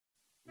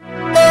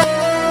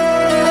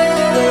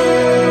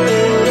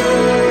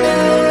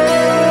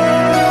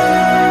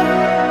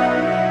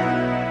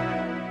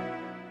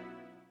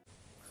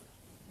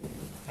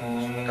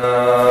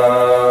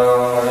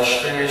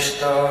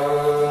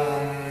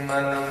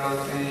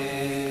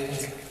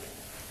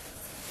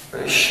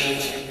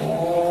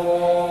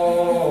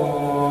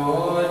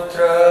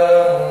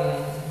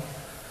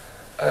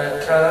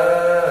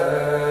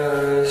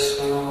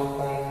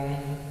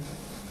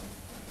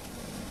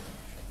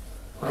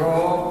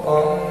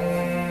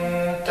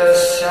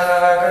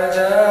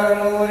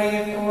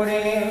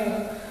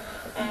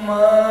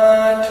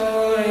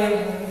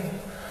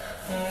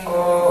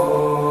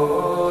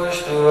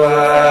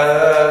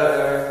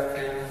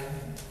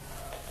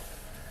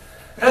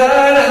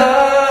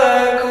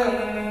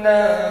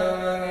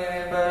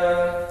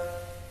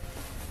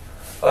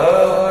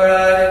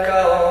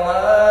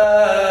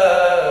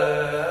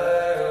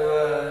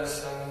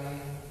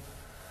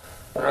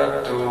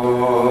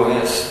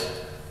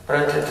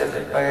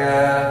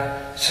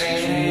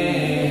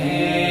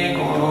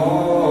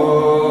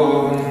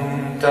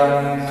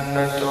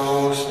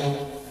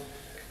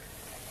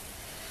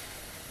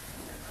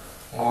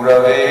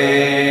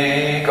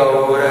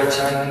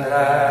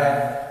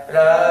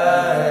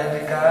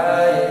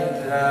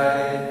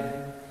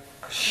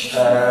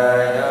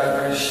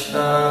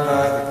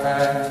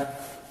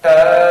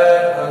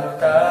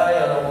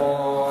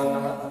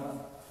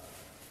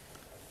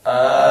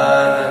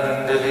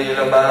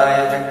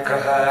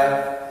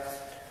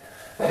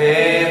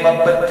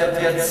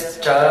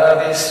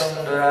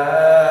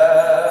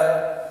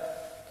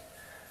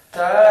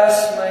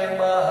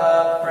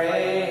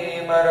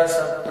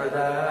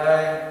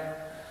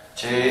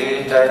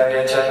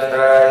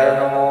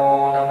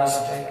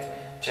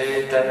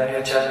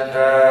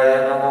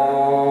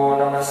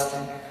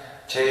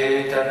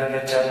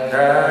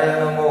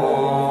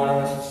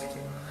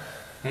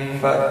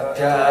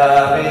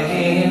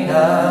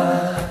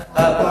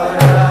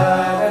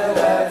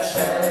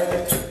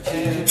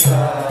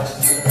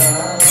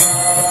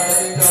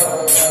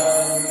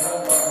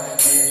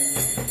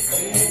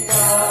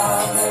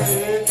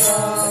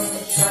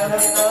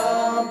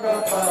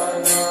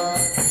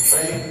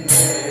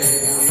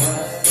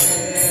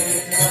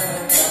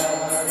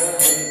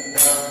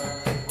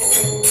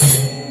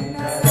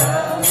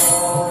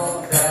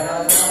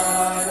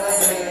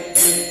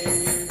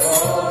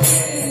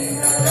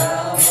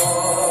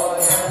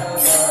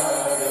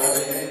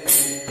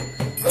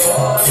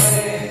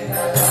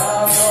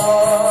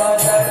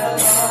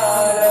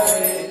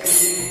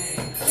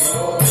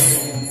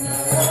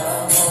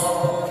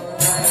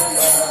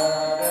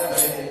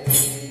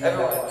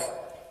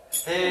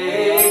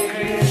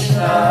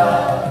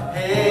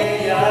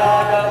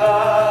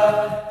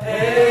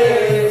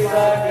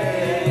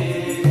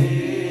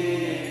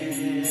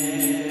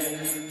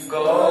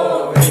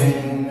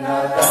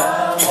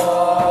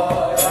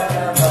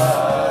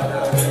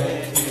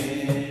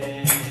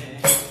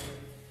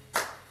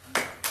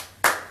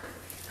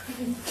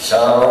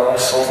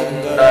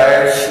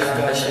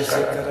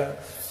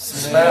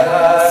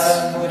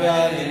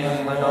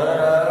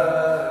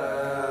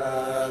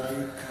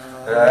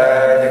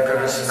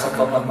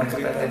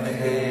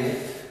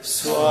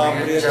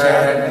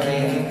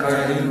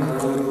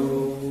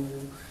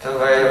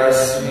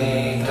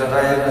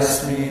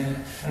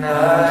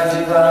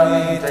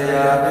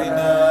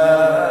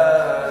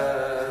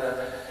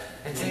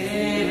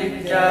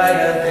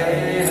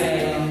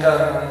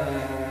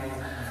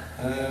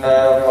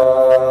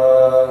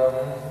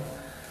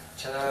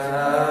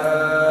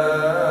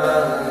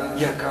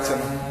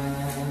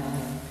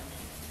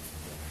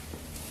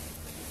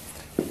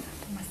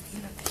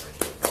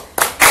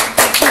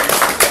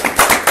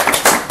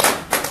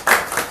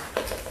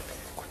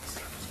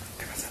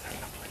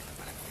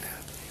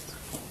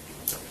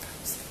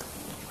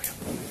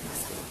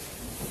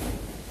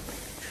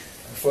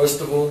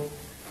First of all,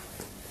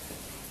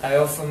 I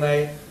offer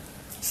my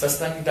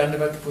Sastang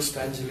Dandavat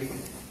Pushpanjali,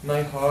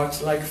 my heart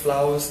like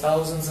flowers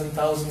thousands and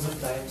thousands of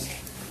times,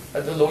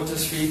 at the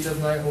lotus feet of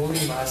my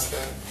holy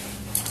master,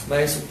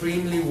 my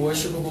supremely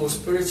worshipable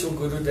spiritual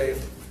Guru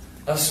Dev,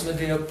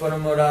 Asmadeva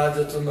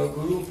Paramaradhatama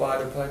Guru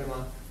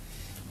Padapadma,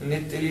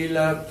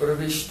 Nityalila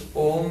Pravisht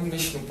Om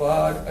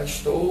Vishnupad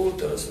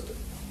Ashtotarasata.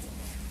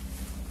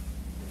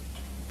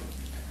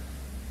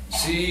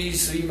 Sri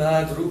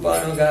Srimad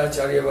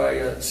Rupanugacharya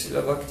Vaya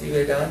Sila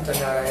Bhaktivedanta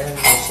Narayan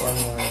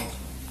Goswami.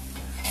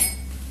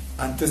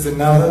 Antes de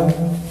nada,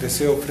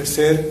 deseo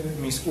ofrecer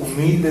mis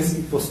humildes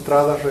y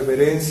postradas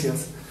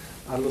reverencias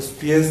a los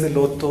pies del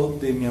loto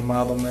de mi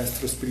amado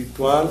Maestro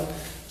Espiritual,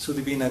 su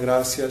divina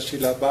gracia,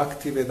 Srila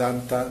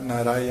Bhaktivedanta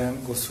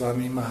Narayan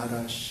Goswami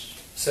Maharaj.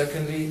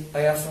 Secondly,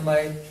 I offer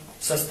my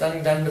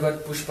Sastang Dandavat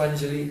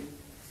Pushpanjali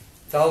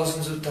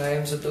thousands of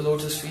times at the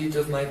lotus feet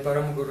of my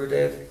Param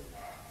Gurudev,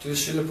 to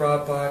Srila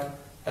Prabhupada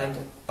and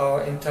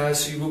our entire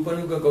Sri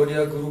Rupanuga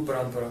Gaudiya Guru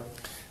Parampara.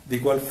 De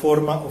igual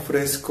forma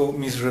ofrezco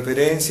mis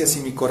reverencias y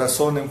mi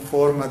corazón en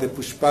forma de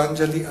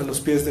Pushpanjali a los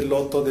pies del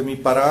loto de mi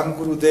Param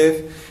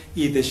Gurudev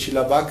y de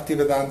Srila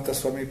Bhaktivedanta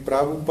Swami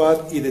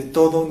Prabhupada y de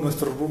todo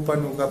nuestro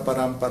Rupanuga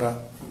Parampara.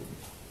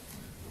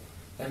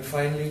 And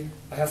finally,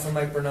 I offer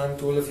my pranam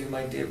to all of you,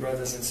 my dear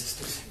brothers and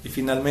sisters. Y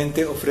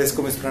finalmente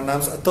ofrezco mis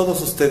pranams a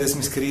todos ustedes,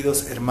 mis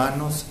queridos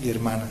hermanos y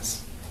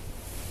hermanas.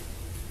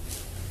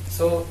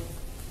 So,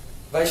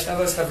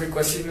 Vaishnavas have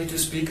requested me to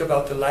speak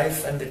about the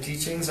life and the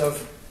teachings of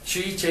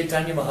Sri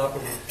Chaitanya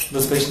Mahaprabhu.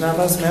 Los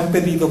Vaishnavas me han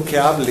pedido que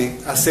hable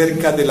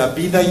acerca de la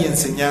vida y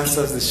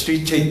enseñanzas de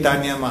Sri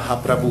Chaitanya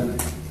Mahaprabhu.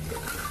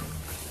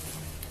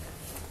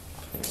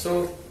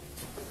 So,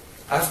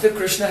 after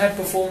Krishna had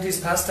performed his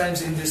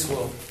pastimes in this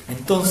world,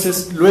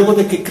 Entonces, luego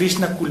de que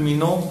Krishna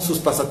culminó sus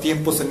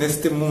pasatiempos en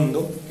este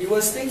mundo, he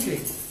was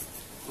thinking,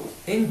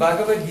 in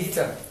Bhagavad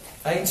Gita,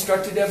 I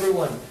instructed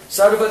everyone,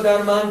 Sarva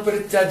Dharman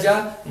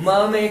Prityaja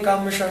Mame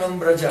Kamashanam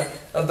Braja.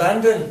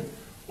 Abandon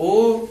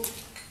all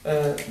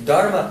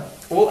dharma,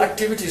 all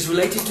activities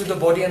related to the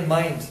body and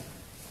mind,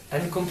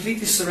 and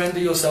completely surrender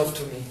yourself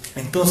to me.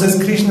 entonces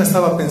Krishna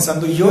estaba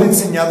pensando, yo he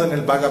enseñado en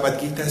el Bhagavad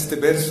Gita este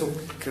verso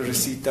que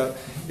recita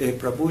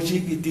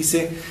Prabhuji y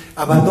dice,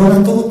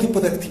 abandona todo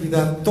tipo de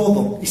actividad,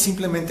 todo, y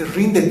simplemente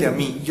ríndete a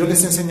mí. Yo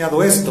les he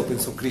enseñado esto,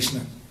 pensó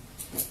Krishna.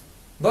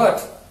 But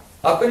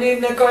apane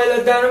na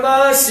kaila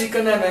dharma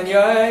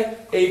sikanananyai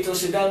eto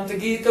siddhanta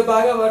gita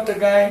bhagavata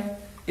gai.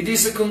 It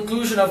is the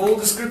conclusion of all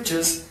the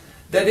scriptures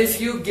that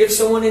if you give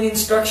someone an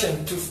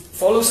instruction to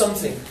follow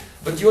something,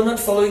 but you're not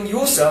following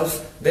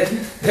yourself, then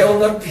they will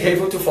not be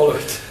able to follow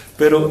it.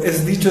 Pero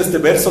es dicho este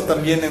verso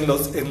también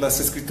en las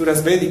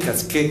escrituras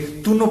védicas,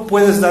 que tú no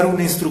puedes dar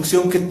una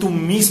instrucción que tú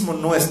mismo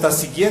no estás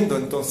siguiendo,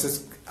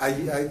 entonces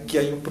aquí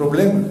hay un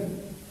problema.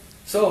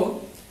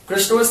 So,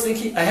 Krishna was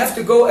thinking, I have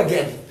to go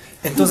again.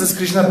 Entonces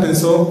Krishna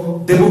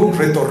pensó, debo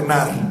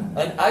retornar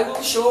And I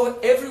will show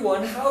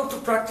everyone how to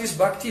practice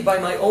bhakti by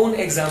my own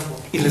example.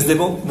 y les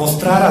debo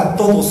mostrar a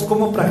todos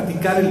cómo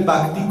practicar el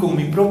bhakti con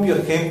mi propio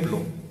ejemplo.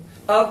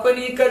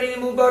 Apani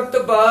karimu bharta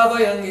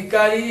bhavayangi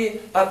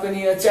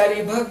apani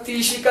achari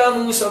bhakti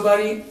shikamu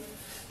sabari.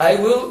 I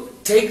will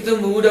take the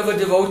mood of a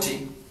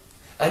devotee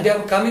and I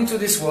will come into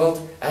this world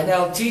and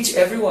I'll teach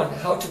everyone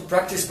how to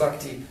practice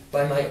bhakti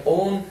by my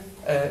own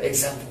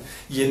example.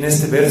 Y en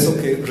este verso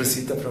que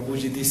recita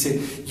Prabhuji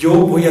dice, yo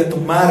voy a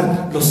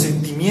tomar los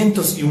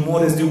sentimientos y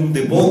humores de un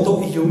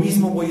devoto y yo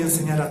mismo voy a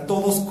enseñar a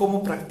todos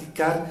cómo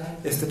practicar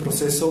este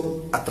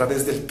proceso a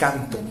través del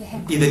canto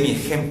y de mi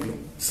ejemplo.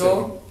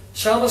 So,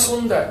 Shama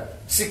Sundar,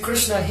 Sri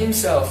Krishna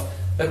himself,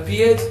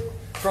 appeared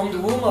from the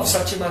womb of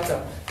Sachimata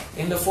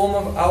in the form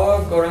of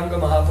our Gauranga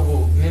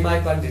Mahaprabhu,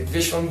 Nimai Pandit,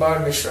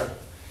 Vishwambar Mishra.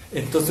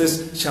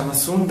 Entonces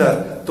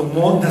Shamasundar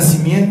tomó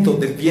nacimiento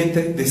del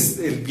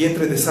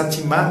vientre de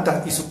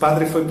Sachimata y su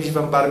padre fue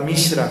Vishwambar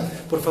Mishra.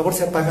 Por favor,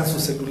 se apagan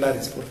sus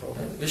celulares, por favor.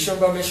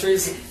 Vishwambar Mishra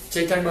is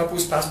Chaitanya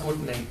Mahaprabhu's passport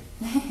name.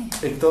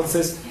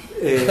 Entonces,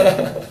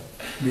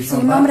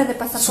 Su nombre de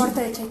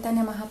pasaporte de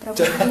Chaitanya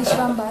Mahaprabhu,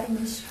 Vishwambar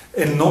Mishra.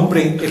 el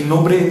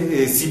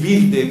nombre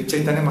civil de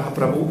Chaitanya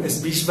Mahaprabhu es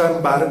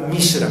Vishwambar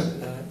Mishra,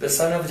 The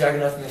son of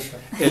Jagannath Mishra.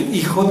 el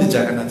hijo de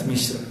Jagannath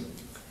Mishra.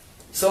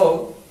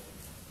 So,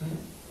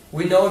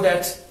 we know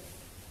that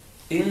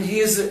in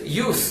his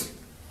youth,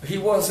 he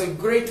was a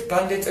great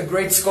pandit, a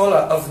great scholar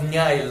of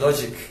Nyaya,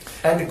 logic,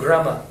 and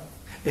grammar.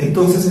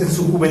 Entonces, en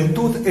su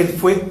juventud, él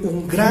fue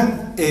un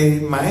gran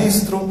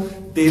maestro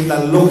de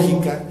la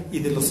lógica y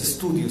de los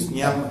estudios,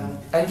 Nyaya.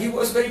 And he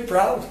was very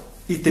proud.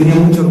 Y tenía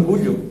mucho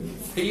orgullo.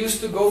 He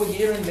used to go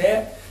here and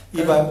there,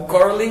 Iba,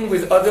 quarreling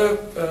with other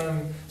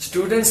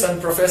students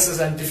and professors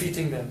and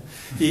defeating them.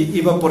 y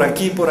iba por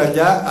aquí y por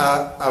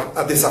allá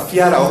a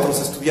desafiar a otros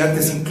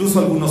estudiantes, incluso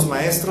a algunos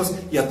maestros,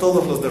 y a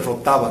todos los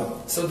derrotaba.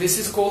 So this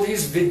is called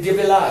his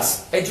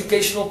Vidya-vilas,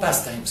 educational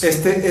pastimes.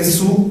 Este es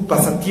su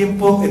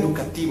pasatiempo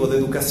educativo, de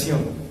educación.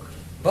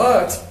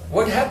 But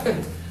what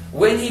happened?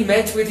 When he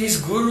met with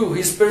his guru,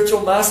 his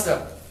spiritual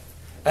master,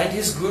 and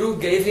his guru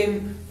gave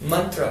him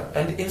mantra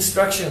and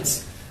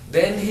instructions,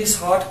 then his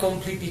heart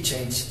completely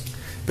changed.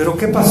 Pero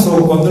 ¿qué pasó?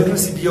 Cuando él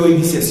recibió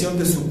iniciación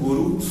de su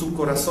gurú, su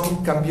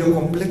corazón cambió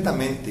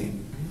completamente.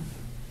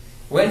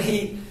 When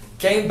he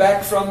came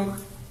back from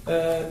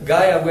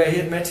Gaya, where he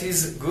had met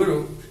his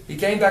guru, he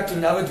came back to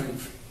Navadvip.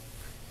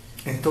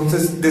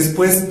 Entonces,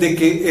 después de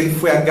que él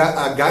fue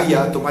a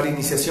Gaya a tomar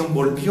iniciación,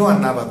 volvió a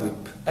Navadvip.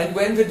 And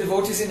when the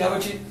devotees in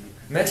Navadvip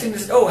met him, they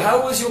said, "Oh,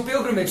 how was your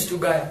pilgrimage to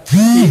Gaya?"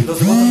 Y los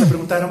devotos le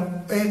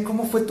preguntaron,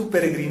 ¿cómo fue tu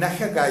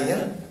peregrinaje a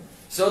Gaya?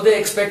 So they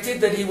expected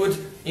that he would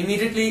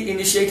immediately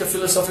initiate a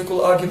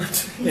philosophical argument.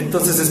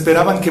 Entonces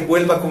esperaban que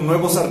vuelva con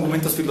nuevos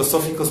argumentos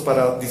filosóficos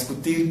para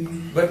discutir.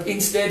 But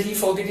instead he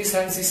folded his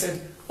hands, he said,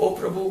 "Oh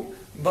Prabhu,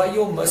 by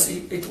your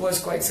mercy it was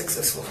quite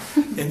successful."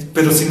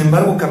 Pero sin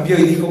embargo cambió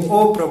y dijo,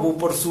 oh Prabhu,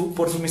 por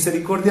su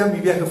misericordia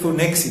mi viaje fue un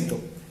éxito.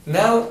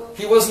 Now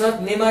he was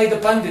not Nimai the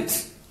Pandit,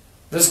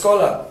 the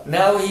scholar.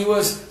 Now he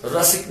was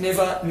Rasik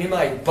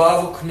Nimai,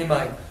 Bhavuk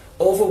Nimai,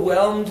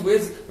 overwhelmed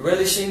with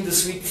relishing the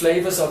sweet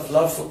flavors of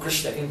love for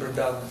Krishna in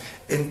Vrindavan.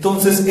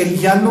 Entonces él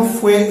ya no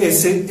fue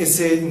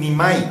ese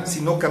Nimai,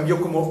 sino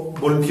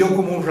volvió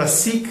como un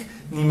Rasik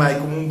Nimai,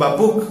 como un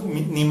Bhavuk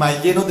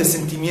Nimai, lleno de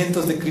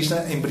sentimientos de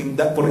Krishna en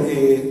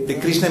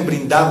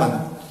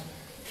Vrindavan.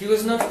 he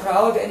was not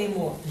proud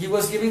anymore. He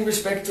was giving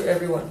respect to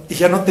everyone. Y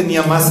ya no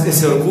tenía más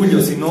ese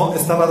orgullo, sino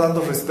estaba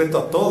dando respeto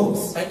a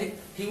todos. And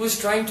he was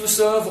trying to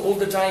serve all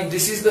the time.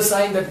 This is the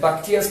sign that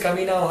bhakti has come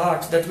in our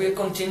heart, that we are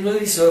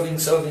continually serving.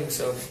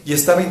 Y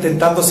estaba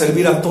intentando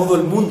servir a todo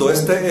el mundo.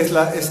 Esta es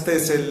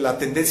la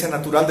tendencia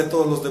natural de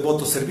todos los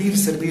devotos, servir.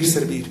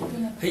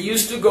 He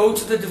used to go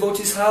to the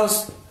devotees'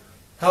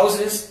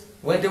 houses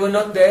when they were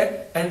not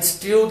there and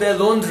steal their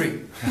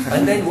laundry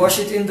and then wash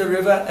it in the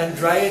river and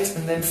dry it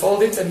and then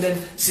fold it and then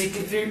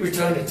secretly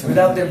return it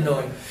without them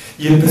knowing.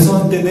 Y empezó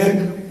a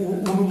tener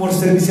un humor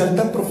servicial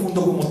tan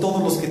profundo como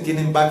todos los que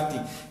tienen bhakti,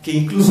 que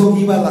incluso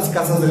iba a las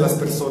casas de las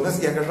personas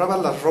y agarraba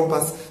las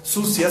ropas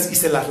sucias y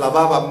se las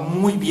lavaba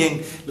muy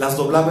bien, las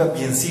doblaba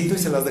biencito y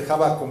se las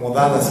dejaba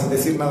acomodadas sin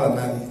decir nada a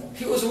nadie.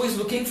 He was always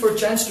looking for a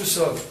chance to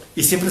serve.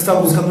 Y siempre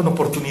estaba buscando una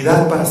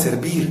oportunidad para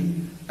servir.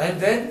 And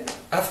then,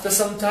 after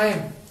some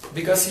time,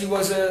 because he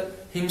was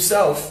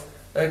himself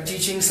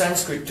teaching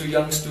Sanskrit to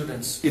young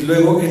students. Y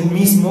luego él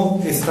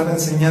mismo estaba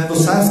enseñando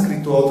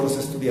sánscrito a otros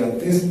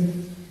estudiantes.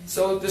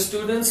 So the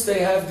students,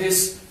 they have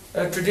this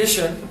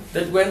tradition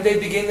that when they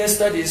begin their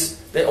studies,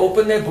 they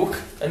open their book,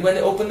 and when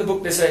they open the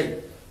book, they say,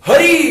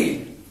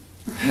 Hari!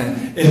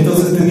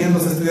 Entonces tenían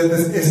los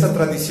estudiantes esta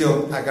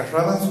tradición,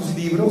 agarraban sus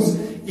libros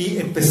y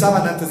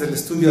empezaban antes del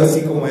estudio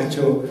así como ha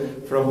hecho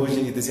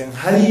Prabhuji y decían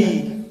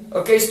Hari.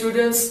 Okay,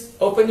 students,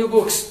 open your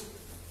books.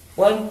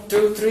 1,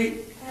 2, 3.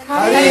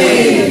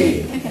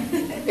 Hari!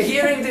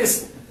 Hearing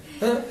this,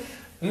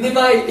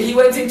 Nimai, he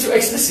went into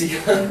ecstasy.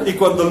 Y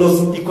cuando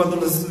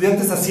los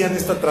estudiantes hacían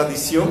esta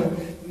tradición,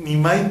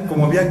 Nimai,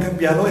 como había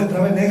cambiado,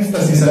 entraba en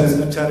éxtasis al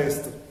escuchar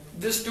esto.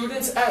 The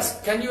students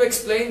asked, can you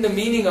explain the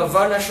meaning of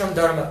Varnashram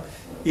Dharma?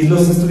 Y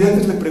los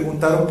estudiantes le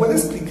preguntaron, ¿puede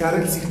explicar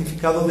el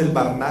significado del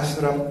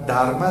Varnashram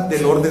Dharma,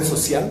 del orden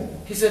social?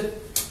 He said,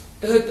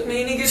 the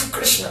meaning is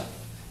Krishna.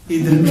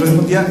 Y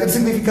respondía, el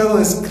significado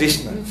es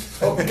Krishna.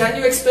 Oh, can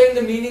you explain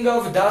the meaning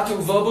of dhatu,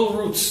 verbal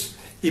roots?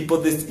 Y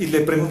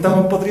le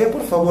preguntaban, ¿podría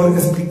por favor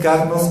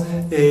explicarnos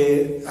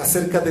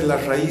acerca de la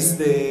raíz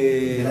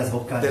de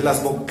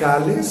las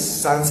vocales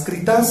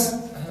sánscritas?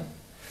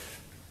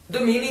 The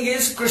meaning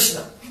is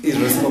Krishna. Y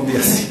respondía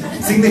así,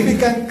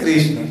 significan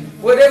Krishna.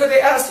 Whatever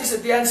they asked, he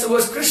said the answer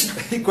was Krishna.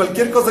 Y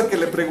cualquier cosa que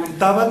le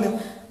preguntaban,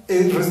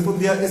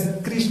 respondía, es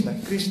Krishna.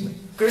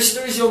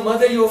 Krishna is your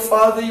mother, your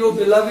father, your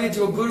beloved,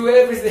 your guru,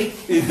 everything.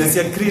 Y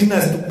decía, Krishna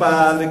es tu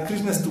padre,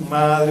 Krishna es tu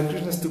madre,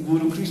 Krishna es tu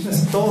guru, Krishna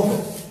es todo.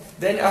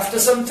 Then after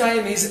some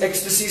time his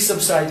ecstasy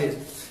subsided.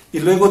 Y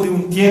luego de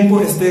un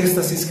tiempo este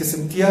éxtasis que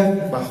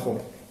sentía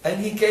bajó. And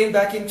he came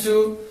back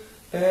into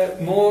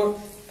more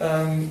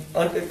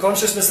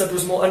consciousness that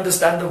was more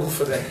understandable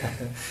for them.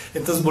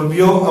 Entonces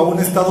volvió a un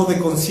estado de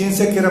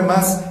conciencia que era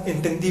más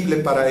entendible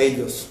para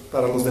ellos,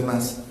 para los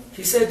demás.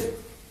 He said,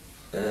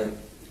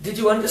 did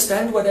you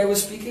understand what I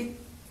was speaking?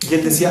 Y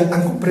él decía,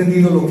 ¿han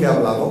comprendido lo que he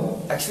hablado?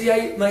 Actually,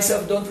 I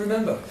myself don't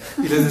remember.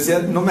 Y les decía,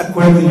 no me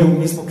acuerdo yo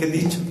mismo qué he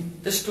dicho.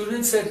 The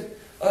student said,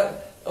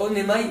 oh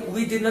Nimai,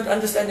 we did not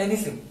understand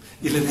anything.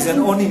 Y les decían,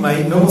 oh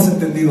Nimai, no hemos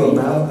entendido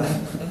nada.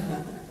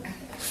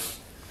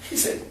 He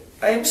said,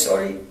 I am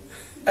sorry,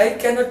 I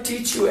cannot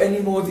teach you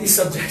anymore these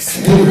subjects.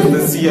 Y les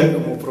decía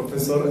como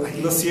profesor,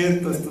 ay, lo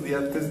siento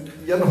estudiantes,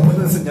 ya no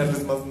puedo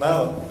enseñarles más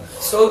nada.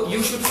 So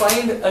you should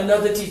find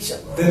another teacher.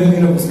 Deben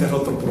ir a buscar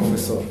otro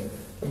profesor.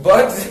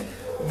 But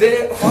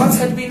their hearts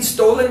had been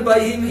stolen by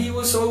him. He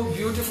was so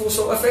beautiful,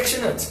 so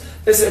affectionate.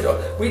 They said, oh,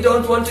 we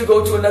don't want to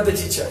go to another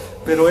teacher.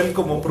 Pero él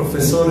como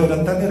profesor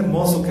era tan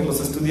hermoso que los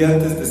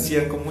estudiantes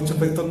decían con mucho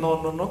afecto,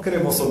 no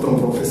queremos otro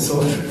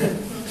profesor.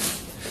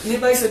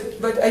 Nimai said,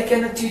 but I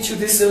cannot teach you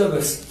this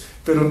syllabus.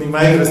 Pero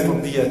Nimai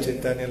respondía a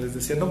Chaitanya, les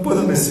decía, no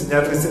puedo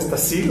enseñarles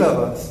estas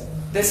sílabas.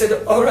 They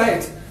said, all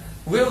right,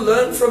 we'll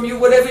learn from you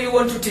whatever you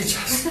want to teach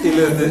us. Y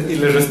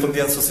le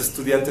respondían sus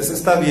estudiantes,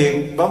 está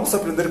bien, vamos a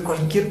aprender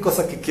cualquier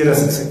cosa que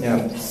quieras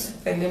enseñarnos.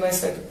 And Nimai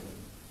said,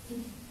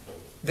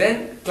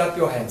 then clap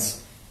your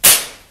hands.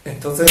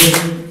 Entonces,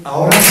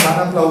 ahora van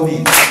a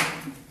aplaudir.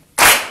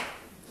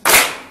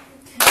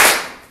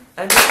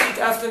 And repeat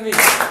after me.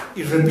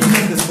 Y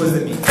repiten después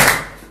de mí.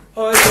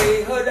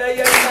 Hare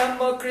Hare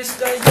Nama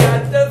Krishna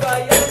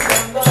Yadavaya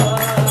Nama.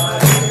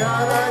 Hare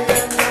Hare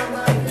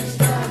Nama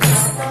Krishna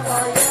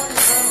Yadavaya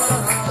Nama.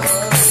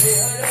 Hare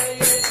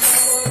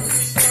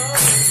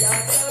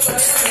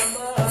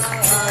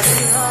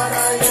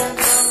Hare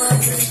Nama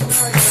Krishna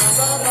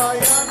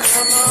Yadavaya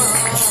Nama. Hare Hare Nama Krishna Yadavaya Nama.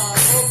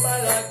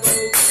 Gopala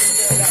Govinda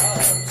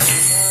Ram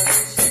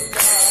Srimad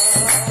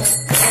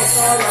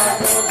Gopala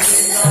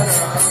Govinda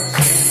Ram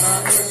Srimad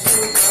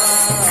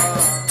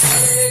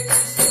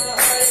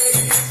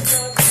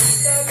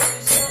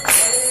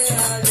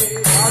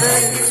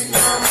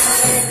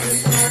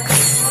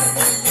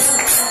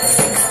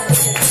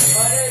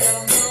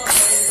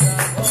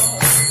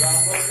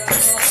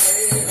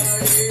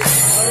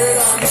Hare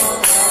Rama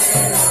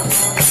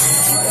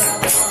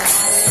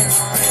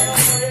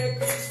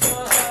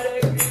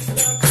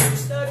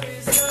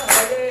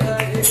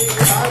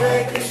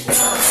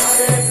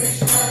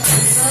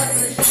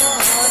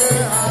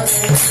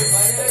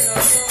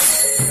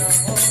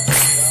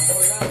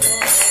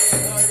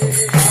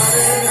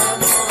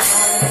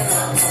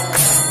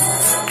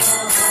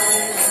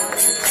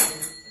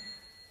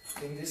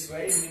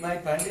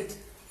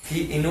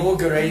he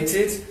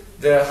inaugurated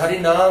the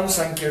Harinam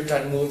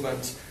Sankirtan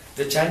movement,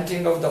 the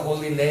chanting of the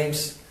holy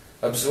names,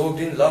 absorbed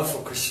in love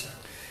for Krishna.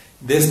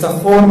 De esta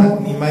forma,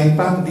 Nimai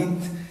Pandit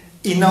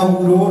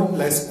inauguró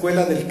la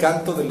escuela del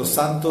canto de los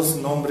santos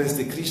nombres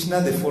de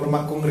Krishna de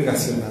forma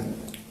congregacional.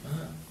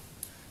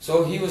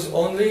 So he was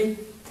only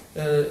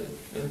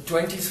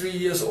 23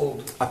 years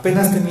old.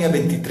 Apenas tenía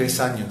 23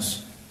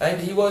 años. And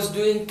he was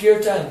doing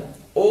kirtan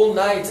all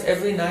night,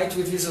 every night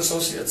with his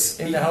associates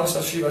in the house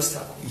of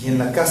Srivastava. Y en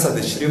la casa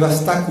de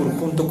Srivasthakur,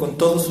 junto con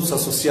todos sus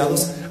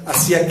asociados,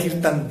 hacía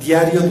kirtan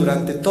diario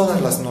durante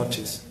todas las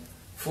noches.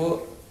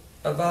 For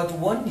about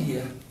 1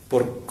 year.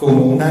 Por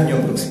como un año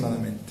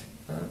aproximadamente.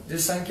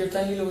 This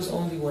Sankirtan Lila was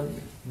only 1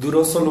 year.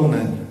 Duró solo un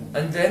año.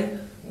 And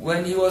then,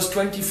 when he was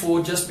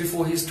 24, just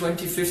before his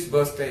 25th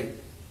birthday,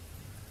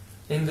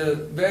 in the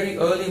very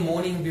early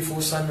morning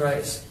before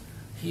sunrise,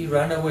 he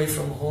ran away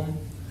from home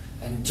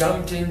and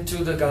jumped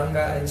into the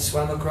Ganga and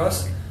swam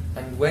across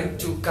and went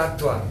to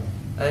Katwa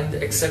and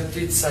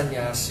accepted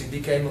sannyas. He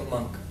became a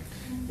monk.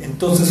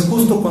 Entonces,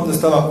 justo cuando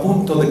estaba a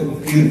punto de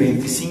cumplir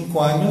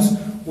 25 años,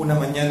 una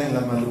mañana en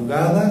la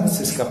madrugada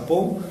se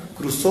escapó,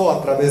 cruzó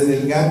a través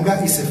del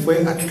Ganga y se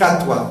fue a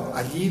Katwa.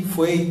 Allí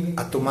fue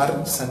a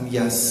tomar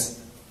sannyas.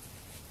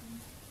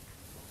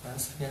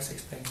 Sannyas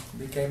explained,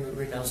 became a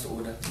renounced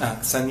order.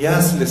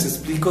 Sannyas, les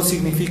explico,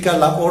 significa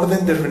la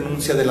orden de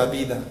renuncia de la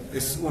vida.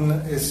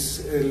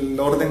 Es el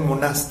orden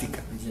monástica.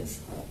 Yes.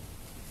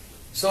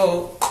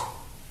 So,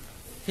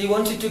 he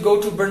wanted to go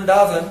to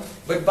Vrindavan,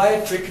 but by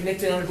a trick,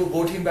 Nityananda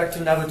brought him back to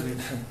Navadvip.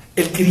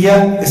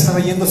 Él estaba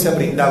yéndose a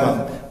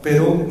Vrindavan,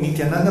 pero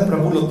Nityananda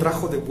Prabhu lo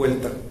trajo de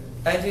vuelta.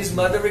 And his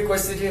mother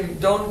requested him,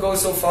 don't go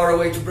so far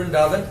away to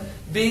Vrindavan,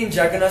 be in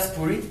Jagannath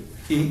Puri.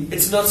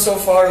 It's not so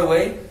far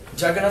away.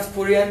 Jagannath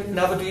Puri and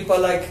Navadvip are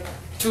like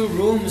 2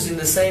 rooms in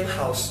the same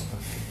house.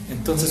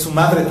 Entonces su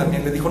madre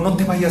también le dijo, no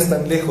te vayas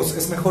tan lejos,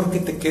 es mejor que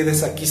te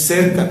quedes aquí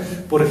cerca.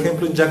 Por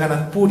ejemplo, en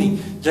Jagannath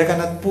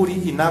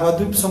Puri y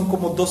Navadvip son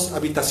como 2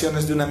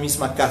 habitaciones de una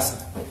misma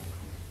casa.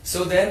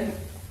 So then,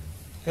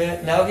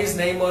 now his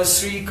name was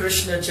Sri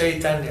Krishna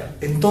Chaitanya.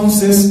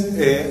 Entonces,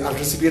 al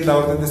recibir la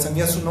orden de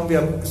sannyas,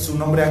 su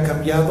nombre ha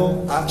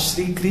cambiado a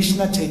Sri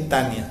Krishna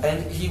Chaitanya.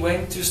 And he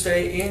went to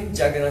stay in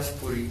Jagannath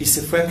Puri. Y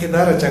se fue a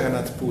quedar a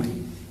Jagannath Puri.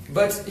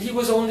 But he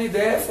was only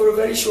there for a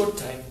very short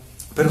time.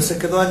 Pero se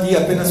quedó allí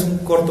apenas un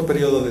corto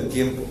periodo de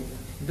tiempo.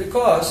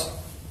 Because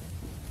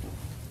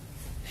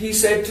he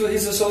said to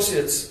his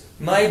associates,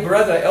 my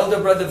brother, elder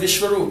brother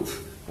Vishwarup,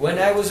 when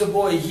I was a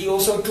boy, he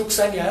also took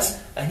sannyas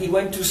and he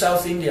went to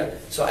South India.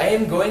 So I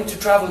am going to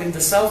travel in the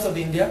south of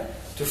India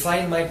to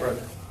find my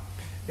brother.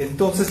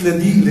 Entonces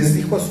les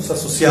dijo a sus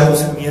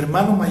asociados, mi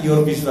hermano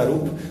mayor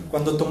Vishwarup,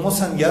 cuando tomó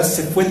sannyas,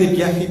 se fue de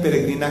viaje y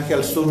peregrinaje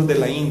al sur de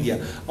la India.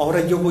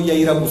 Ahora yo voy a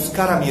ir a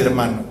buscar a mi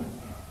hermano.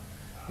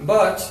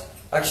 But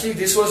actually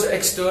this was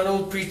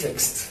external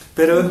pretext.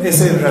 Pero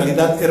ese en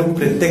realidad era un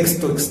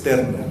pretexto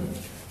externo.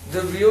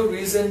 The real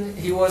reason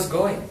he was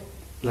going.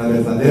 La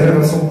verdadera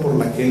razón por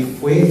la que él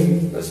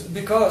fue was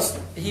because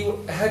he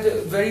had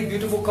a very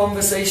beautiful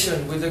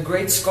conversation with a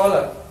great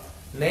scholar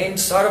named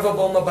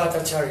Sarvabhauma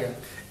Bhattacharya.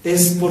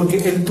 Es porque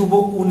él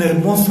tuvo un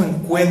hermoso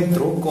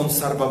encuentro con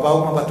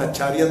Sarvabhauma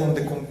Bhattacharya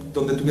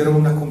donde tuvieron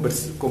una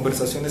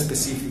conversación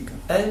específica.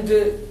 And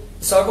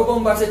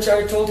Sarvabhauma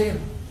Bhattacharya told him,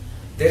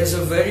 there's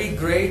a very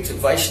great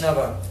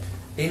Vaishnava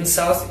in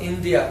South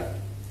India,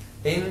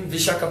 in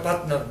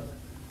Vishakhapatnam,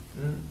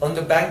 on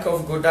the bank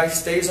of Godavari,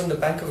 stays on the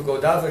bank of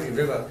Godavari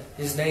river.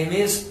 His name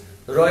is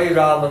Roy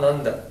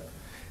Ramananda.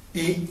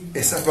 Y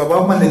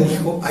Sarvabhauma le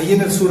dijo, ahí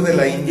en el sur de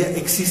la India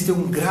existe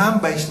un gran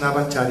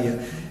Vaishnavacharya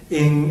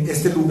en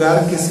este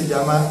lugar que se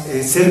llama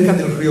cerca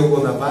del río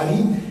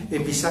Godavari,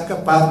 en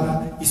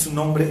Visakhapatnam, y su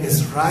nombre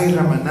es Rai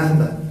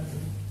Ramananda.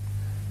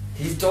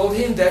 He told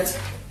him that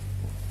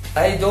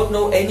I don't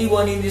know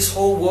anyone in this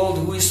whole world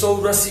who is so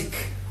rasik,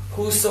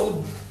 who is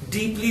so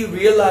deeply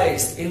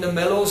realized in the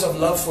mellows of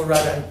love for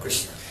Radha and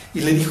Krishna.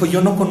 Y le dijo,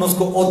 yo no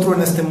conozco otro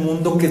en este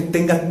mundo que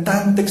tenga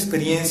tanta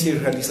experiencia y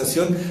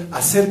realización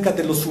acerca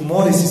de los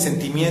humores y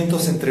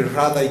sentimientos entre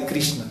Radha y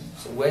Krishna.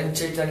 So when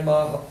Chaitanya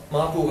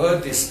Mahaprabhu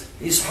heard this,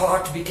 his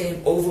heart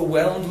became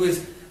overwhelmed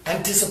with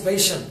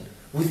anticipation,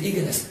 with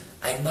eagerness.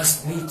 I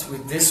must meet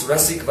with this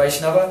Rasik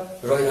Vaishnava,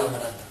 Roy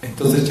Ramananda.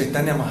 Entonces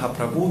Chaitanya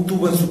Mahaprabhu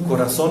tuvo en su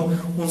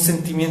corazón un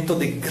sentimiento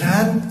de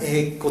gran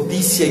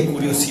codicia y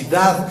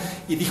curiosidad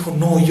y dijo,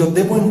 no, yo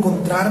debo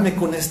encontrarme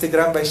con este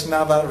gran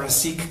Vaishnava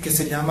Rasik que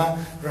se llama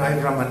Rai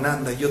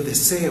Ramananda, yo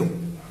deseo.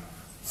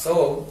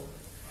 So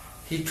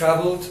he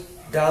traveled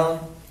down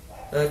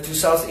to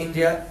South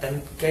India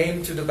and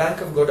came to the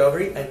bank of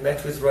Godavari and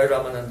met with Roy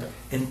Ramananda.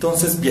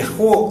 Entonces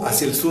viajó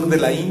hacia el sur de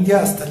la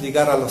India hasta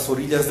llegar a las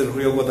orillas del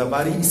río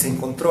Godavari y se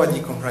encontró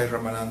allí con Rai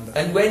Ramananda.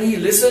 And when he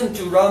listened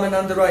to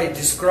Ramananda Rai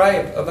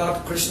describe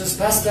about Krishna's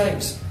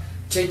pastimes,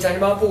 Chaitanya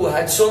Mahaprabhu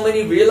had so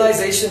many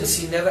realizations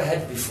he never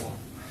had before.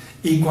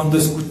 Y cuando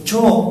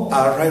escuchó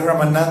a Rai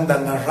Ramananda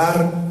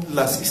narrar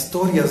las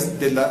historias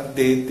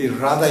de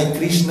Radha y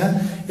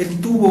Krishna, él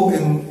tuvo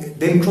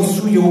dentro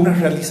suyo unas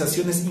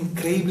realizaciones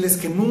increíbles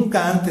que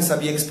nunca antes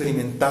había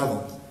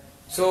experimentado.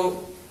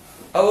 So,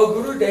 our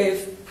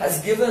Gurudev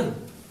has given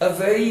a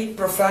very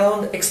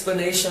profound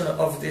explanation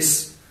of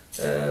this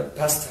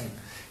pastime.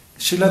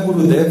 Srila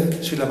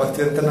Gurudev, Srila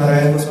Bhaktivedanta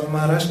Narayana Swami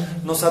Maharaj,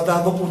 nos ha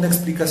dado una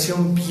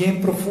explicación bien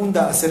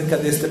profunda acerca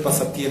de este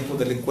pasatiempo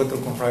del encuentro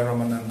con Rai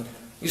Ramananda.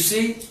 You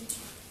see,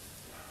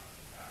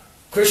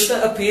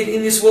 Krishna appeared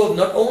in this world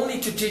not only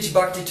to teach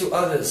bhakti to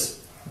others,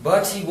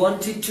 but he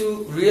wanted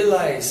to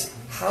realize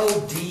how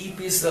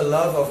deep is the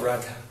love of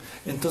Radha.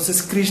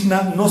 Entonces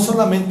Krishna no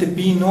solamente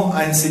vino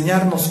a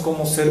enseñarnos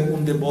cómo ser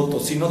un devoto,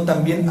 sino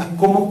también a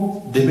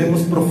cómo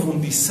debemos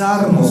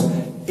profundizarnos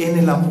en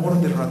el amor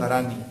de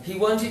Radharani. He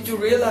wanted to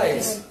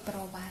realize.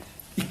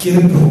 Y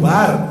quiere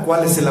probar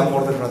cuál es el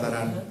amor de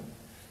Radharani.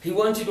 He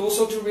wanted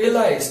also to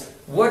realize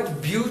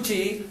what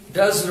beauty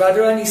does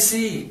Radharani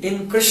see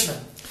in Krishna.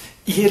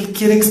 Y él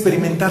quiere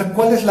experimentar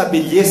cuál es la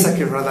belleza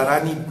que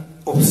Radharani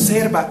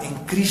observa en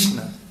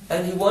Krishna.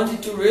 And he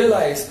wanted to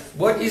realize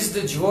what is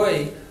the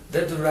joy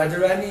that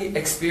Radharani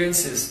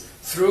experiences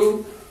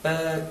through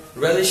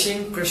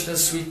relishing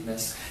Krishna's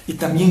sweetness. Y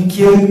también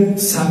quiere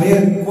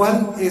saber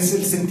cuál es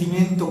el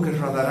sentimiento que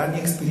Radharani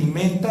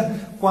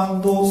experimenta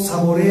cuando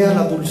saborea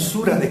la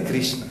dulzura de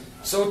Krishna.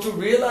 So to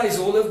realize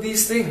all of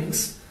these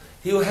things,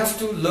 he will have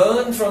to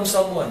learn from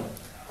someone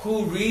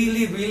who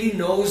really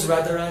knows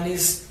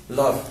Radharani's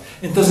love.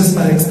 Entonces,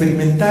 para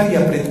experimentar y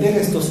aprender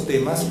estos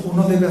temas,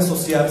 uno debe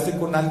asociarse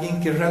con alguien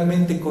que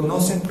realmente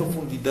conoce en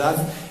profundidad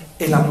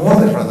el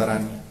amor de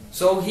Radharani.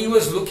 So he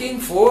was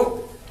looking for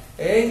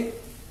a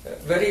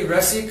very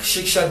rasik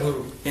shiksha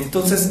guru.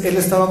 Entonces él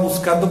estaba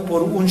buscando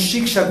por un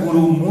shiksha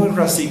guru muy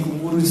rasik, un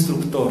guru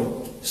instructor.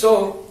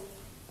 So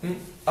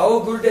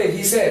our Gurudev,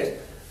 he said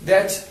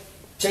that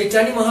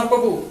Chaitanya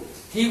Mahaprabhu,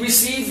 he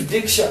received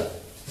diksha,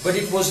 but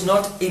it was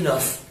not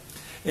enough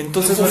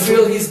Entonces to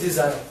fulfill his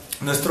desire.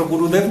 Nuestro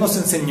Gurudev nos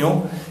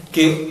enseñó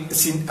que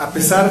a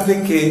pesar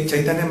de que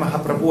Chaitanya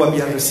Mahaprabhu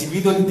había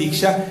recibido el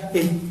Diksha,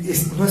 él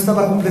no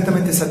estaba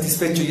completamente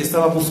satisfecho y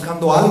estaba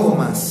buscando algo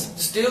más.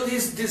 Still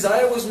his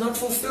desire was not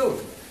fulfilled.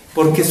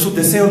 Porque su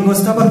deseo no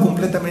estaba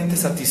completamente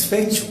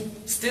satisfecho.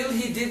 Still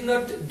he did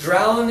not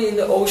drown in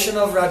the ocean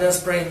of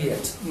Radha's Prem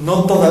yet.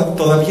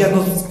 Todavía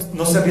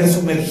no se había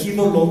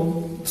sumergido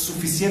lo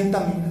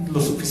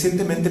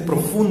suficientemente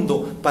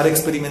profundo para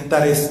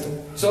experimentar esto.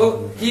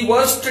 So he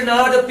was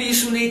Trinada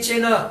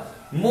Pisunichena,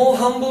 more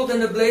humble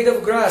than a blade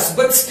of grass,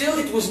 but still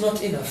it was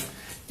not enough.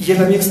 Y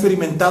él había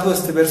experimentado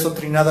este verso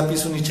Trinada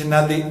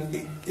Pisunichena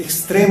de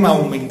extrema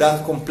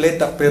humildad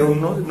completa, pero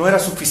no era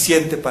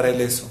suficiente para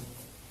él eso.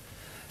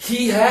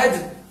 He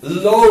had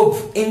lobe,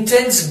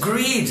 intense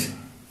greed,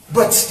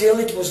 but still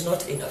it was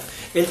not enough.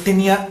 Él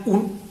tenía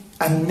un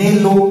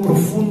anhelo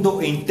profundo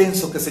e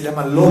intenso que se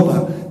llama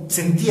loba.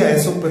 Sentía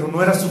eso, pero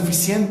no era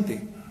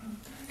suficiente.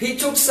 He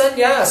took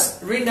sannyas,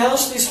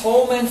 renounced his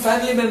home and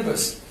family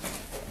members,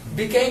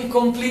 became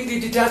completely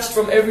detached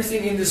from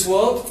everything in this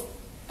world,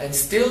 and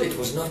still it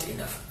was not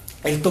enough.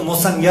 Él tomó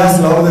sannyas,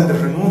 la orden de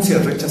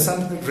renuncia,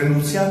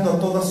 renunciando a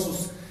todas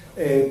sus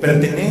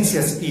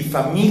pertenencias y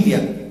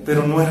familia,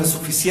 pero no era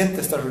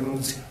suficiente esta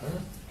renuncia.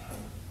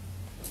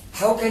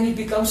 How can he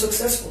become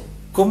successful?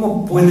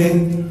 ¿Cómo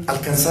puede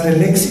alcanzar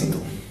el éxito?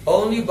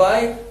 Only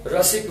by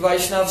Rasik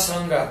Vaishnav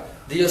Sangha,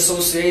 the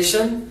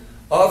association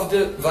of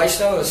the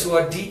Vaishnavas who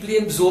are deeply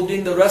absorbed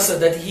in the rasa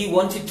that he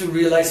wanted to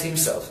realize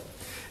himself.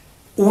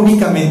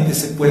 Únicamente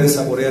se puede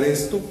saborear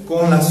esto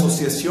con la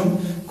asociación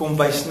con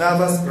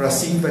Vaishnavas,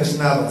 Rasik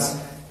Vaishnavas,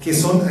 que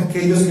son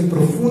aquellos que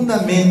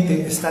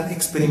profundamente están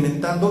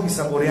experimentando y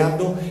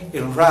saboreando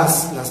el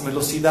ras, las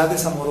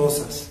velocidades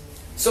amorosas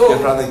de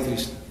Radha y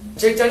Krishna.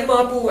 Chaitanya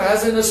Mahaprabhu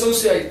has an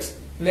associate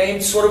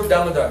named Swarup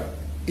Damodar.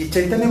 Y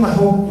Chaitanya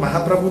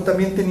Mahaprabhu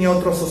también tenía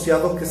otro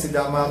asociado que se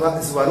llamaba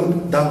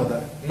Swarup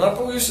Damodar.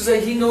 Mahaprabhu used to say,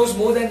 he knows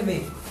more than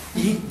me.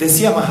 Y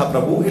decía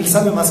Mahaprabhu, él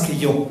sabe más que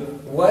yo.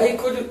 Why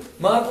could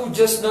Mahaprabhu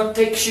just not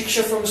take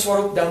shiksha from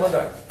Swarup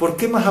Damodar? ¿Por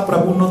qué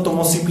Mahaprabhu no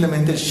tomó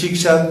simplemente el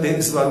shiksha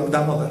de Swarup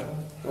Damodar?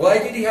 Why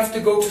did he have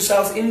to go to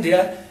South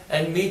India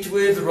and meet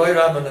with Roy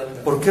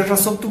Ramananda? ¿Por qué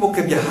razón tuvo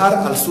que viajar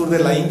al sur de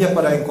la India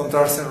para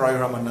encontrarse en Rai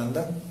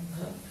Ramananda?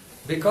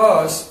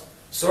 Because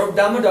Swarup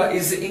Damodar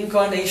is the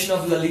incarnation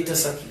of Lalita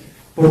Sakhi.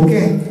 ¿Por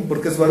qué?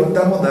 Porque Swarup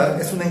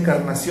Damodar es una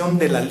encarnación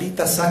de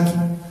Lalita Sakhi.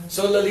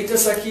 So Lalita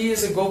Sakhi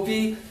is a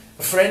gopi,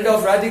 a friend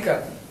of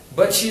Radhika,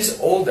 but she's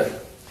older.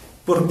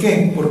 ¿Por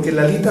qué? Porque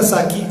Lalita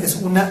Sakhi es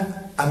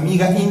una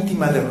amiga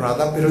íntima de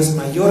Radha, pero es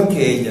mayor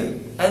que ella.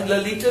 And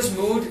Lalita's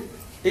mood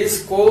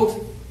is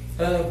called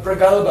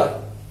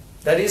pragalbha.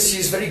 That is,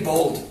 she's very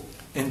bold.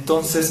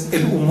 Entonces,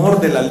 el humor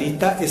de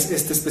Lalita es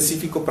este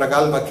específico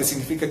pragalbha, que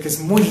significa que es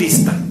muy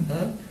lista.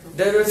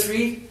 There are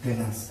three.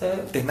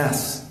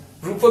 Tenaz.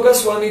 Rupa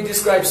Goswami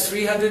describes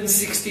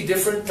 360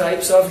 different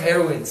types of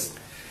heroines.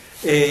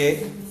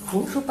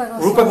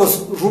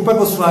 Rupa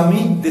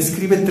Goswami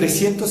describe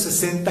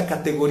 360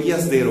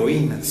 categorías de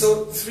heroínas.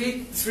 So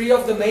three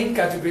of the main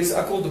categories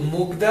are called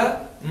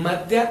Mugdha,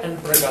 Madhya and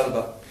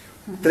Pragalbha.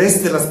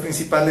 Tres de las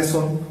principales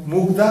son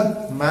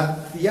Mugdha,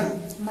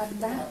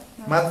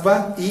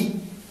 Madhva y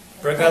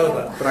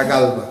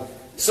Pragalbha.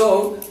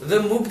 So the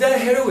Mugdha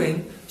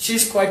heroine,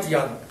 she's quite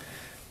young.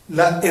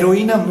 La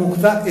heroína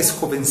Mugdha es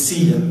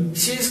jovencilla.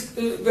 She's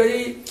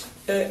very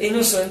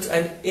innocent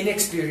and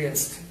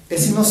inexperienced.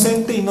 Es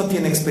inocente y no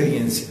tiene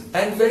experiencia.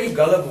 And very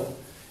gullible.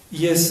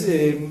 Y es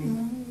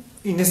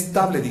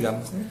inestable,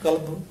 digamos.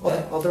 Gullible.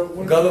 Other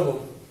word? Gullible.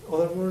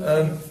 Other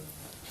word?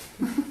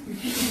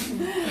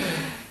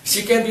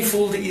 She can be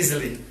fooled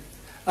easily.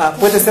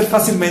 Puede ser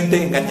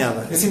fácilmente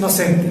engañada. Es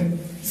inocente.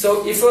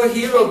 So if her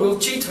hero will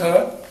cheat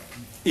her,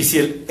 y si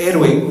el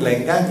héroe la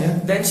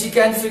engaña, then she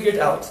can't figure it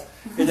out.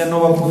 Ella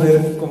no va a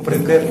poder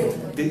comprenderlo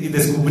y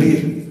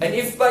descubrir. And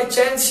if by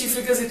chance she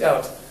figures it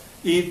out,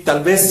 y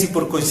tal vez si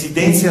por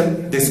coincidencia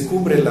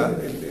descubre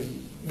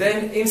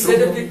then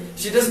instead of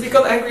she doesn't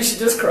become angry, she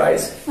just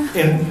cries.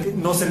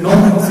 No se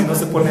enoja, sino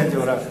se pone a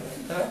llorar.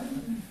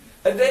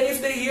 And then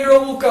if the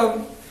hero will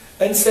come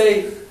and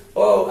say,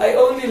 "Oh, I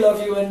only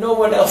love you and no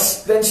one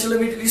else," then she'll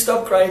immediately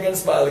stop crying and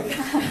smiling.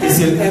 Y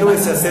si el héroe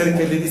se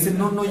acerca y le dice,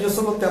 no, yo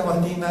solo te amo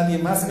a ti, nadie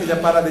más, ella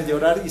para de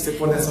llorar y se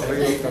pone a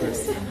sonreír otra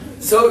vez.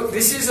 So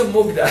this is a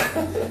Mugdha.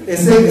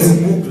 Ese es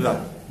Mugdha.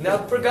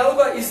 Now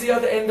Pragalbha is the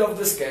other end of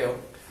the scale.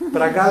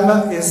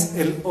 Pragalbha es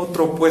el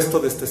otro opuesto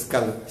de esta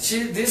escala.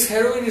 This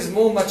heroine is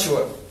more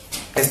mature.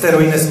 Esta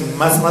heroína es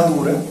más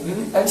madura.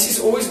 And she's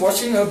always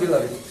watching her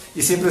beloved.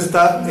 Y siempre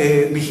está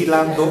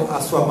vigilando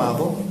a su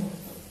amado.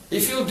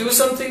 If you do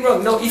something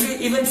wrong, no, if you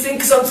even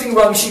think something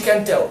wrong, she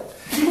can tell.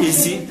 Y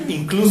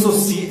incluso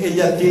si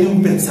ella tiene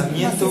un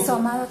pensamiento,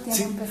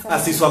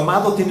 si su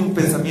amado tiene un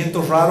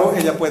pensamiento raro,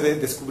 ella puede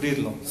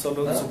descubrirlo,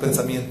 solo su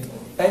pensamiento.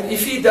 And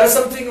if he does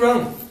something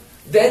wrong,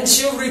 then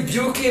she'll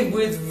rebuke him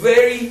with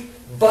very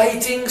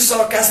biting,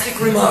 sarcastic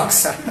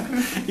remarks.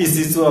 Y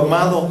si su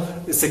amado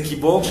se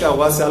equivoca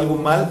o hace algo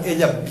mal,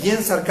 ella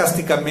bien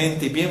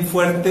sarcásticamente y bien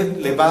fuerte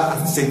le va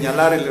a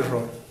señalar el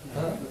error.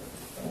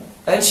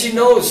 And she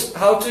knows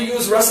how to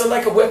use rasa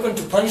like a weapon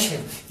to punish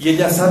him. Y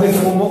ella sabe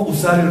cómo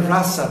usar el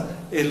rasa,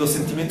 los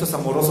sentimientos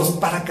amorosos,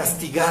 para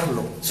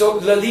castigarlo. So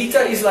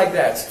Lalita is like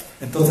that.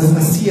 Entonces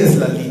así es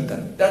Lalita.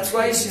 That's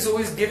why she's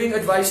always giving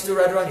advice to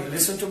Radharani.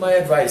 Listen to my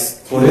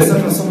advice. Por esa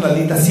razón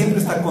Lalita siempre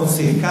está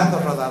aconsejando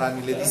a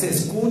Radharani. Le dice,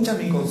 escucha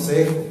mi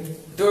consejo.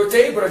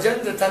 Durte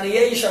brajandra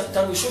tanaye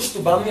shaktanu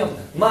shustu bamyam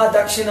ma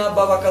dakshina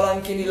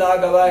bhavakalankini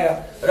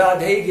lagavaya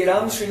radhe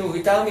giram shrinu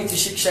hitami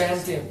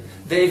tishikshayantim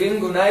devim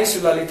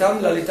gunaisu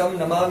lalitam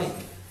namami.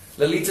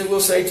 Lalita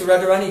will say to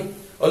Radharani,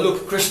 "Oh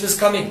look, Krishna's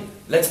coming.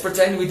 Let's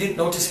pretend we didn't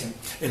notice him."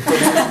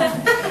 Entonces,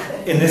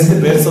 en este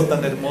verso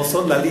tan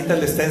hermoso, Lalita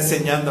le está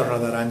enseñando a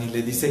Radharani,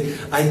 le dice,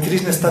 ay,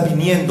 Krishna está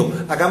viniendo,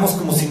 hagamos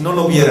como si no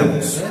lo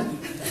viéramos.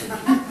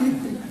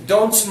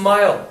 Don't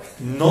smile.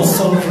 No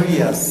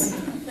sonrías.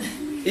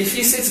 If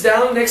he sits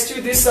down next to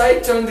you this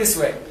side, turn this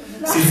way.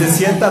 Si se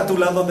sienta a tu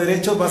lado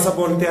derecho, vas a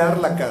voltear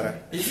la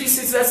cara. If he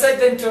sits that side,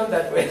 then turn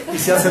that way. Y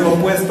si hace lo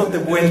opuesto, te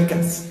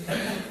vuelcas.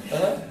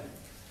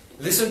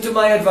 Listen to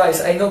my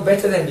advice. I know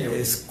better than you.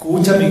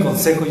 Escucha mi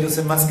consejo, yo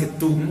sé más que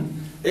tú.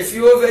 If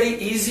you are very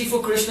easy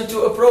for Krishna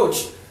to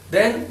approach,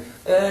 then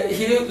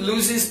he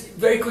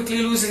very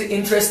quickly loses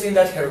interest in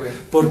that heroine.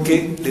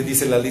 Porque, le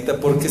dice Lalita,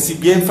 porque si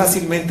bien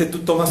fácilmente tú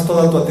tomas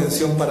toda tu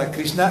atención para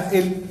Krishna,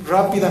 él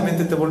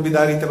rápidamente te va a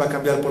olvidar y te va a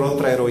cambiar por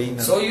otra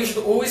heroína. So you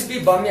should always be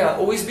bamya,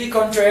 always be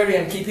contrary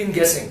and keep him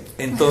guessing.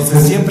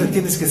 Entonces siempre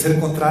tienes que ser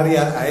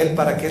contraria a él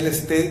para que él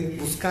esté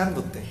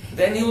buscándote.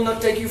 Then he will not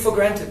take you for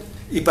granted.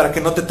 Y para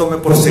que no te tome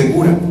por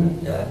segura.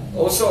 Yeah.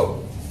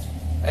 Also,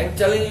 I'm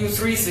telling you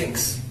 3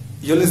 things.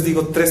 Yo les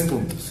digo 3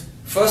 puntos.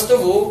 First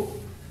of all,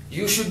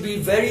 you should be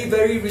very,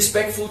 very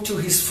respectful to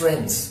his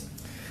friends.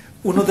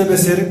 Uno debe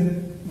ser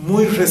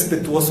muy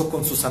respetuoso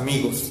con sus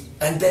amigos.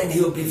 And then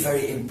he'll be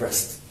very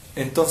impressed.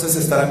 Entonces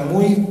estarán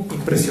muy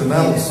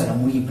impresionados.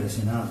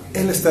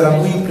 Él estará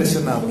muy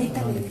impresionado.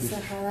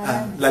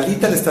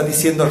 Lalita le está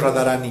diciendo a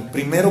Radharani,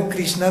 primero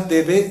Krishna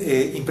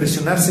debe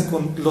impresionarse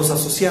con los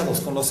asociados,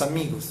 con los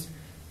amigos.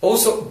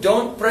 Also,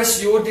 don't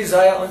press your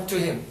desire onto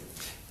him.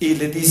 Y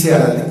le dice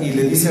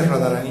a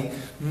Radharani,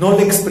 no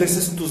le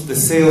expreses tus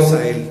deseos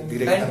a él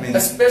directamente. And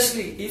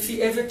especially if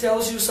he ever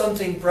tells you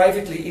something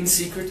privately in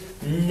secret,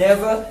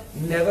 never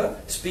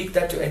speak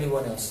that to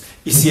anyone else.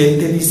 Y si él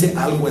te dice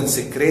algo en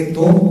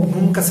secreto,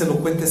 nunca se lo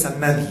cuentes a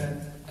nadie.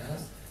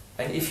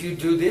 And if you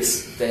do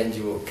this, then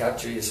you will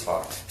capture his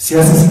heart. Si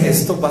haces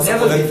esto, vas a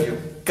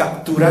poder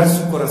capturar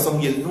su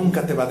corazón y él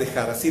nunca te va a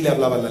dejar. Así le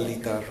hablaba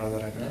Lalita a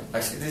Radharani.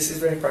 Actually, this is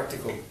very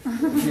practical.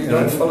 If you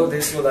don't follow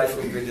this, your life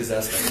will be a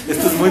disaster.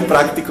 Esto es muy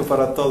práctico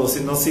para todos. Si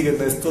no siguen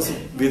esto, su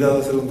vida va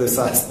a ser un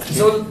desastre.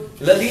 So,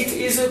 Lalit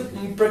is a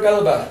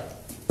Pragalbha.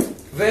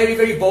 Very,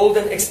 very bold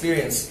and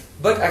experienced.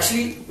 But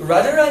actually,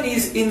 Radharani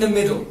is in the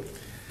middle.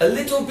 A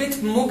little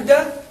bit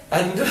Mugdha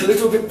and a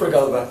little bit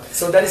Pragalbha.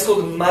 So that is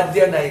called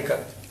Madhya Naika.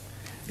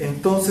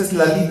 Entonces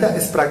Lalita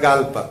es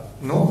Pragalpa,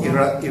 ¿no?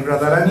 Y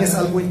Radharani es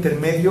algo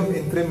intermedio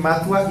entre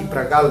Madhva y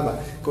Pragalpa,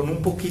 con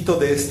un poquito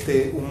de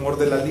este humor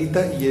de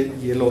Lalita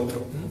y el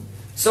otro.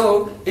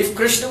 So, if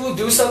Krishna will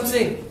do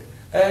something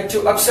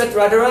to upset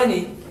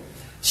Radharani,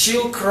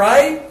 she'll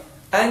cry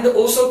and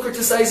also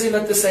criticize him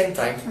at the same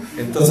time.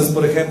 Entonces,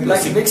 por ejemplo,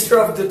 Like a mixture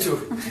of the two.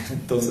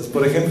 Entonces,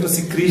 por ejemplo,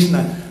 si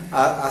Krishna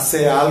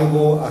hace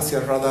algo hacia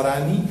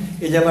Radharani,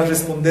 ella va a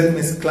responder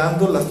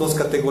mezclando las dos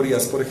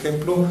categorías. Por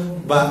ejemplo,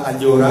 va a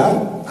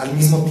llorar al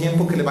mismo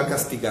tiempo que le va a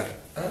castigar.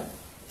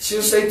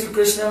 She'll say to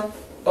Krishna,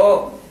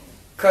 "Oh,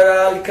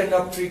 Karali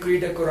kanaptri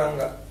krida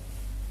kuranga."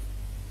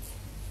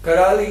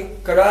 Karala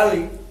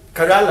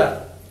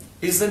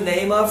is the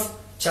name of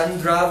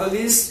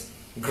Chandravali's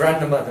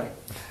grandmother.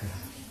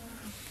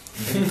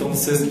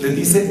 Entonces le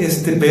dice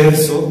este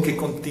verso que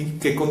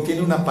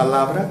contiene una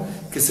palabra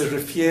que se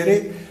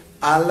refiere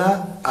a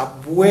la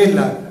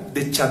abuela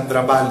de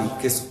Chandravali,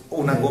 que es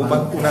una del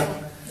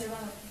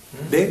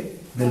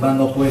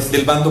bando opuesto.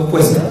 Del bando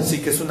opuesto, sí,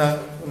 que es una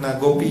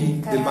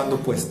gopi del bando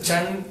opuesto.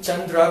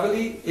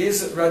 Chandravali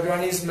is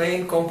Radharani's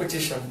main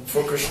competition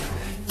for Krishna.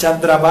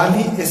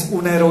 Chandravali es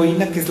una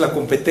heroína que es la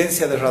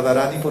competencia de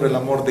Radharani por el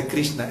amor de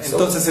Krishna.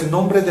 Entonces el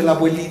nombre de la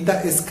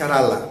abuelita es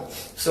Karala.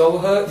 So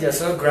her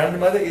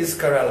grandmother is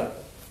Karala.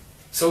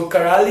 So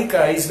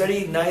Karalika is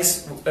very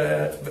nice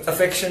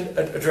affection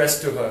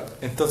addressed to her.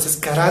 Entonces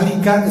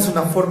Karalika es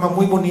una forma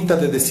muy bonita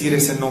de decir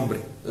ese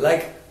nombre.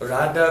 Like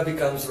Radha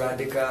becomes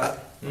Radhika,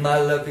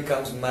 Mala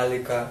becomes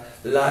Malika,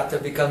 Lata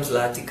becomes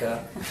Latika.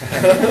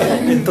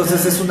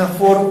 Entonces es una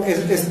forma,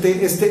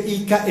 este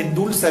Ika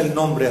endulza el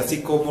nombre,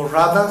 así como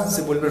Radha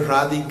se vuelve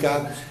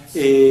Radhika,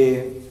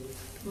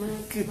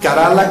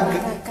 Karala,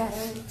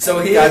 so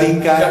here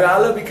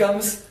Karala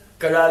becomes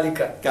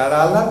Karalika.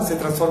 Karala se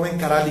transforma en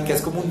Karalika,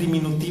 es como un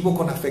diminutivo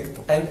con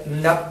afecto. And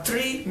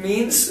Naptri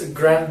means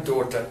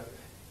granddaughter.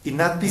 Y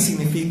Natpi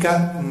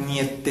significa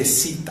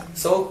nietecita.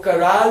 So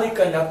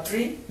Karalika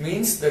Naptri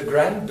means the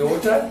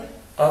granddaughter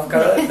of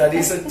Karala.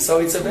 So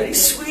it's a very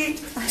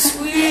sweet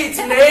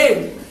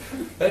name,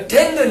 a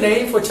tender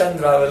name for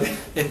Chandravali.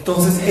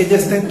 Entonces ella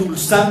está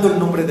endulzando el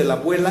nombre de la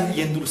abuela y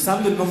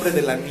endulzando el nombre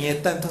de la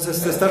nieta. Entonces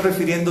se está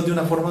refiriendo de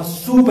una forma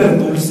súper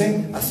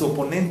dulce a su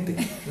oponente.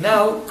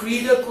 Now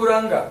Krida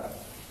Kuranga.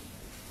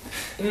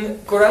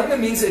 Kuranga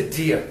means a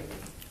deer.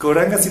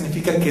 Kuranga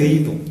significa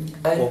querido.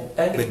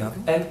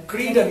 And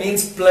Krida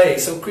means play.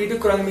 So Krida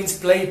Kuranga means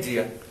play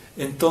deer.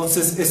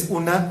 Entonces es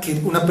una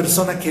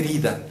persona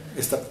querida,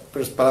 esta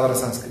palabra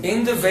sánscrita.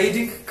 In the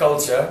Vedic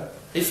culture,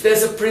 if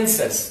there's a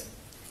princess,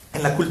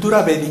 en la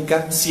cultura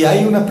védica, si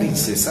hay una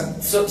princesa,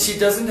 so she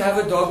doesn't have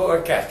a dog or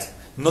a cat.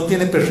 No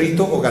tiene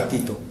perrito o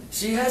gatito.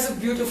 She has a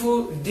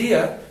beautiful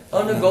deer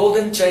on a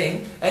golden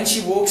chain, and she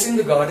walks in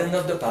the garden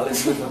of the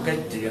palace with a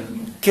pet deer.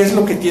 ¿Qué es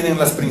lo que tienen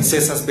las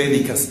princesas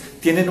védicas?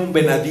 Tienen un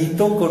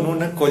venadito con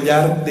un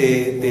collar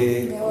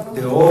de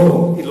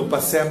oro y lo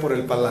pasea por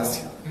el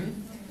palacio.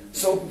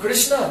 So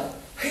Krishna,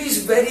 he's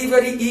very,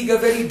 very eager,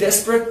 very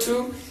desperate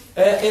to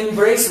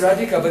embrace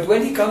Radhika. But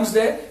when he comes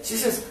there, she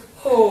says,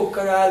 "Oh,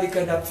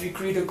 Karalika Naptri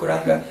Krida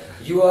Kuranga,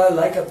 you are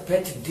like a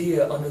pet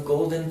deer on a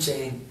golden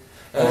chain,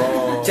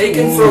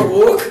 taken for a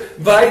walk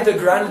by the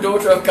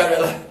granddaughter of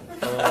Karala."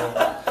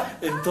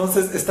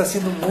 Entonces está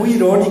siendo muy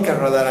irónica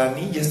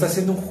Radharani y está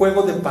haciendo un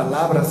juego de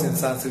palabras en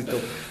sánscrito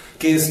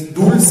que es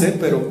dulce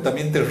pero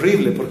también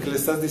terrible, porque le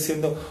estás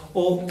diciendo: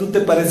 "Oh, tú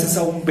te pareces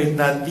a un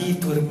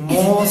venadito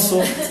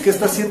hermoso que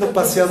está siendo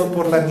paseado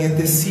por la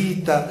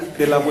nietecita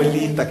de la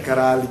abuelita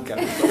Karalika."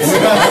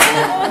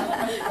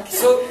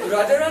 So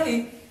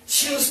Radharani,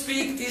 she'll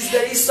speak these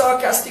very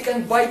sarcastic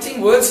and biting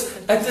words,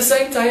 at the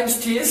same time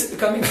tears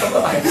coming from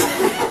her eyes.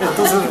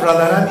 Entonces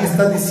Radharani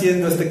está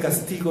diciendo este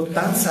castigo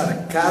tan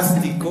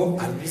sarcástico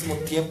al mismo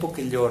tiempo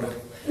que llora.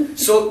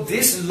 So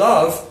this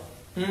love,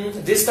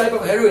 this type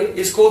of heroine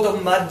is called a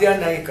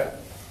Madhyanaika.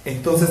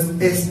 Entonces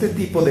este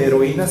tipo de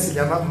heroína se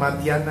llama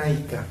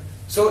Madhyanaika.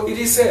 So it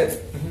is said,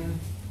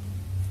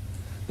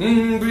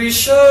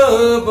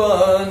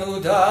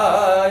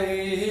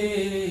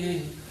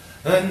 Vrishabhanudhari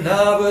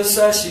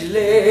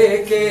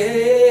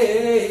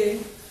Navasashileke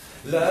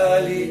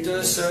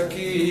Lalita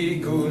Saki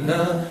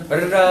Guna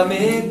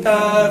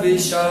Rameta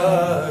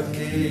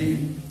Vishaki.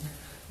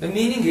 The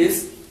meaning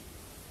is,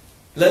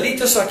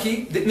 Lalita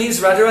Saki, that means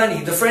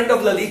Radharani, the friend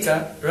of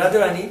Lalita,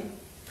 Radharani,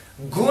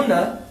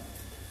 Guna,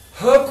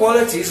 her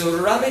qualities, or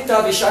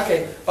Ramita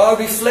Vishake, are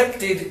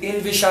reflected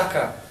in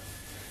Vishaka.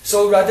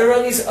 So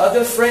Radharani's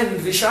other friend,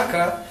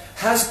 Vishaka,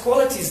 has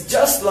qualities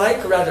just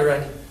like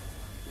Radharani.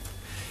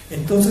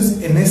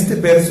 Entonces, en este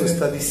verso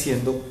está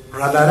diciendo,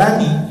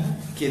 Radharani,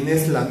 quien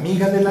es la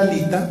amiga de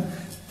Lalita,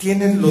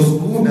 tiene los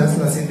gunas,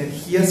 las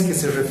energías que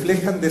se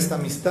reflejan de esta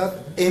amistad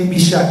en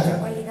Vishaka.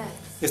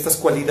 Estas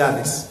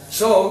cualidades.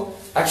 So,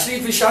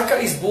 actually Vishaka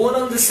is born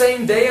on the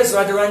same day as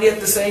Radharani at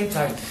the same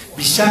time.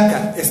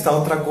 Vishaka, esta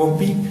otra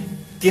gopi,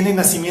 tiene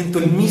nacimiento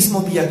el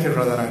mismo día que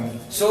Radharani,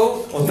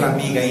 So, otra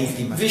amiga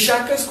íntima.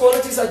 Vishaka's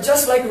qualities are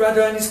just like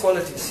Radharani's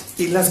qualities.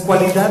 Y las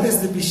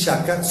cualidades de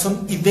Vishaka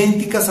son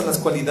idénticas a las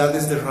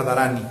cualidades de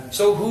Radharani.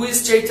 So, who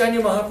is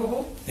Chaitanya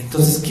Mahaprabhu?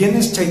 Entonces, ¿quién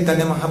es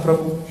Chaitanya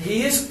Mahaprabhu?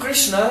 He is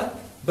Krishna,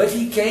 but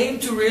he came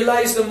to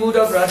realize the mood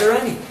of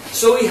Radharani.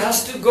 So he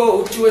has to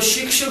go to a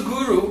Shiksha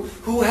Guru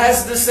who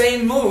has the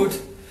same mood,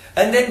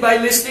 and then by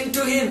listening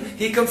to him,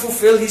 he can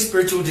fulfill his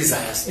spiritual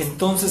desires.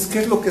 Entonces,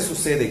 ¿qué es lo que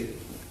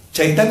sucede?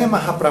 Chaitanya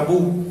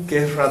Mahaprabhu,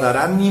 que es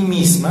Radharani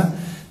misma,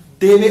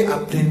 debe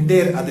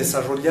aprender a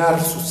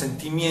desarrollar sus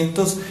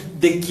sentimientos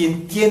de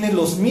quien tiene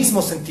los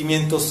mismos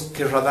sentimientos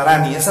que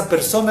Radharani. Esa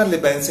persona le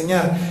va a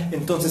enseñar.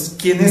 Entonces,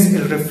 ¿quién es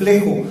el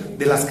reflejo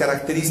de las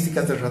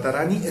características de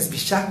Radharani? Es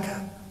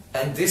Vishaka.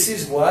 And this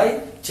is why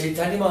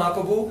Chaitanya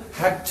Mahaprabhu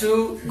had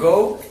to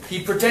go. He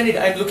pretended,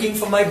 I'm looking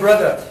for my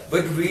brother,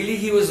 but really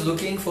he was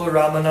looking for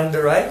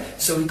Ramananda, right?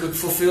 So he could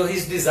fulfill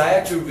his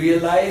desire to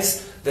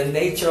realize the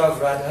nature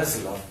of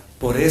Radha's love.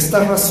 Por esta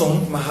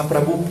razón,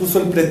 Mahaprabhu puso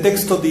el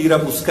pretexto de ir a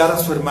buscar a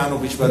su hermano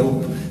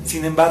Vishvarup.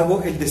 Sin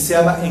embargo, él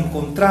deseaba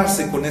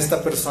encontrarse con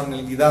esta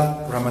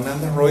personalidad,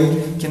 Ramananda Roy,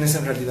 quien es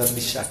en realidad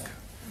Vishaka.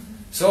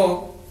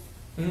 So,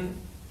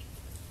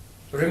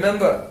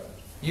 remember,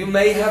 you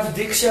may have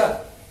diksha,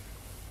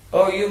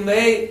 or you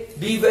may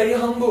be very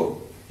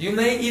humble. You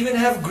may even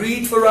have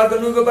greed for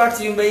Raganuga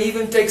Bhakti, you may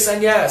even take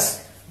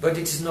sannyas, but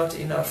it is not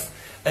enough.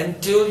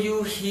 Until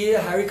you hear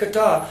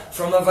Harikatha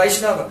from a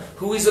Vaishnava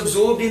who is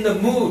absorbed in the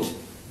mood,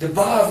 the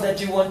bhav that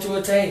you want to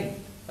attain,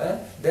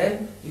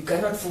 then you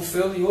cannot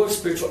fulfill your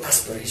spiritual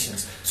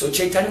aspirations. So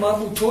Chaitanya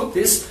Mahaprabhu taught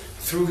this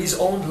through his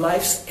own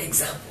life's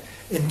example.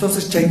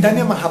 Entonces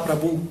Chaitanya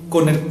Mahaprabhu,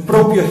 con el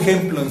propio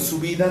ejemplo en su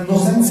vida,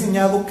 nos ha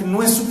enseñado que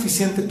no es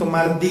suficiente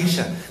tomar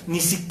diksha, ni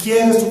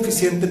siquiera es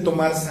suficiente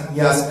tomar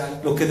sannyas.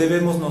 Lo que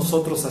debemos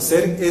nosotros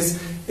hacer es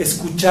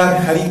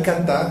escuchar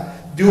Harikatha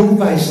de un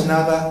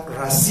Vaishnava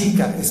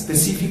Rasika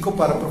específico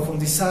para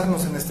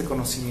profundizarnos en este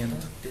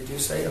conocimiento. Did you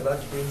say about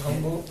being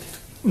humble?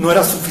 No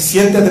era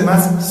suficiente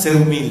además ser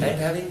humilde. And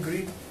having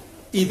greed?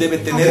 Y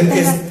Debes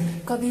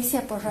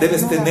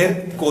debes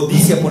tener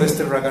codicia por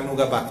este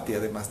Raganuga Bhakti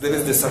además.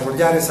 Debes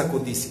desarrollar esa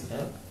codicia.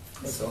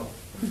 So,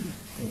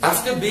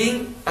 after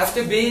being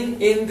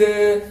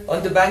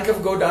on the bank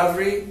of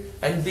Godavari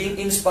and being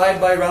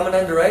inspired by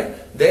Ramananda, right?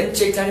 Then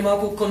Chaitanya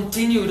Mahaprabhu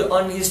continued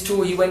on his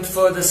tour. He went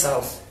further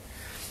south.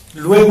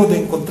 Luego de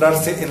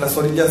encontrarse en las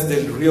orillas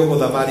del río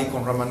Godavari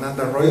con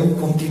Ramananda Roy,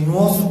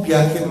 continuó su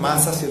viaje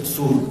más hacia el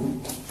sur.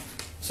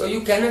 So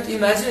you cannot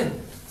imagine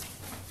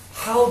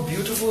how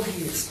beautiful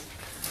he is.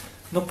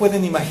 No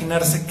pueden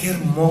imaginarse qué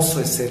hermoso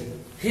es él.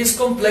 His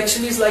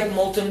complexion is like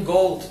molten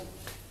gold.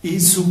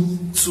 Y su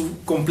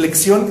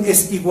complexión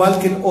es igual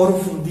que el oro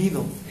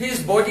fundido.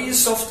 His body is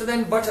softer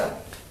than butter.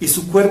 Y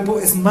su cuerpo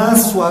es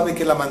más suave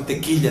que la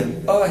mantequilla.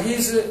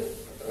 His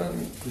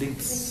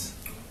Lips.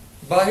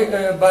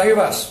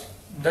 bahivas,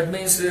 that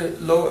means the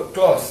lower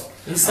cloth.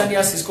 In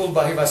sannyas is called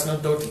bahivas,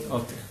 not dhoti.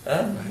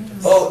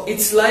 Okay.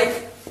 It's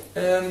like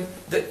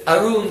the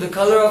arun, the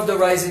color of the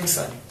rising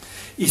sun.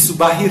 Y su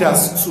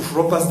bajiras, sus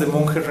ropas de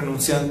monje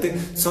renunciante,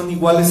 son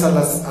iguales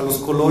a los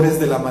colores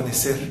del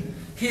amanecer.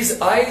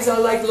 His eyes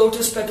are like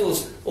lotus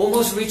petals,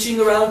 almost reaching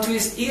around to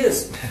his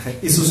ears.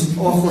 Y sus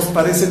ojos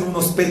parecen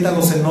unos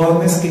pétalos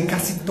enormes que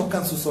casi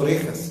tocan sus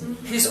orejas.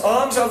 His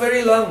arms are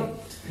very long,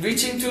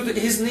 reaching to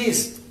his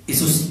knees. Y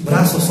sus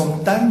brazos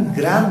son tan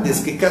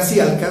grandes que casi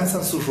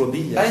alcanzan sus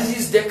rodillas. And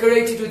he's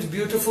decorated with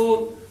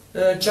beautiful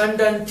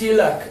chandan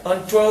tilak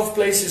on 12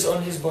 places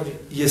on his body.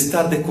 Y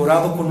está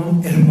decorado con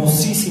un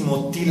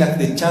hermosísimo tilak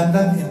de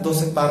chandan en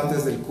 12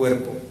 partes del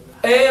cuerpo.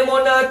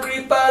 Emona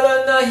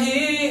kripala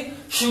nahi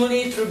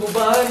shuni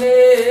tribhubane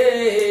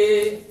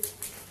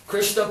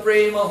Krishna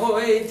prema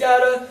hoy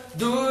dara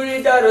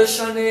duri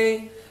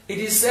darashane. It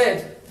is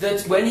said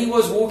that when he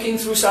was walking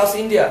through South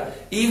India,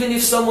 even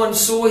if someone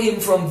saw him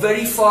from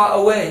very far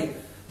away,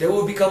 they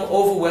would become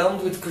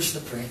overwhelmed with Krishna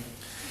prema.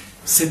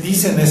 Se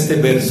dice en este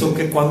verso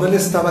que cuando él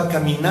estaba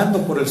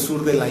caminando por el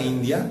sur de la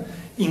India,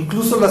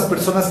 incluso las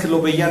personas que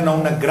lo veían a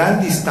una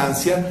gran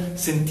distancia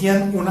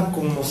sentían una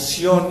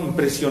conmoción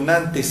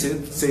impresionante,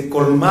 se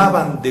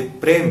colmaban de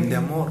prem, de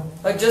amor.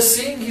 Just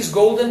seeing his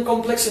golden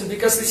complexion,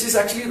 because this is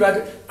actually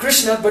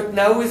Krishna, but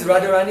now with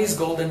Radharani's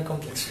golden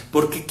complexion.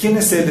 Porque ¿quién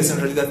es él? Es en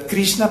realidad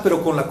Krishna,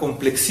 pero con la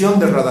complexión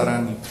de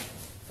Radharani.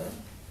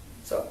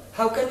 So,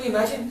 how can we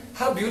imagine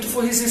how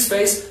beautiful is his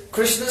face,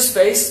 Krishna's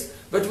face,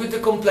 but with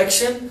the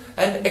complexion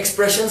and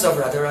expressions of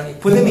Radharani?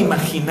 Pueden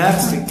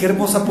imaginarse qué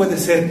hermosa puede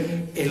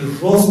ser el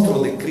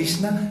rostro de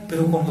Krishna,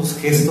 pero con los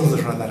gestos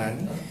de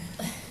Radharani.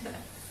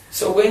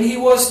 So when he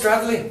was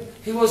traveling,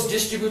 he was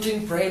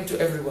distributing prem to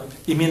everyone.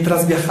 Y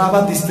mientras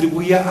viajaba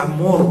distribuía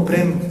amor,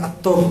 prem a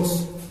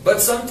todos.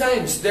 But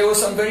sometimes there were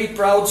some very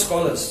proud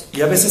scholars.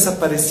 Y a veces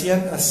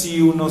aparecían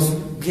así unos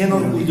bien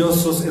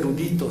orgullosos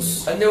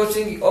eruditos. And they were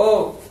thinking,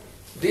 oh,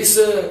 this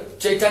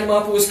Chaitanya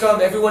Mahaprabhu has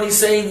come, everyone is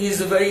saying he is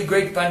a very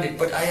great pandit,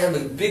 but I am a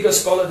bigger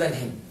scholar than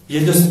him. Y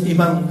ellos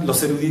iban,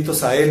 los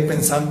eruditos, a él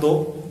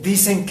pensando,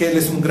 dicen que él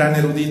es un gran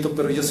erudito,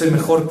 pero yo soy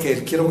mejor que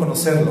él, quiero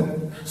conocerlo.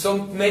 So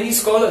many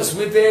scholars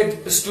with their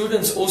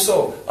students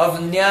also of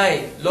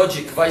Nyaya,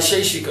 logic,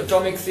 Vaisheshik,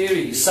 atomic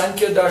theory,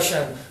 Sankhya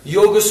Darshan,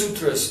 Yoga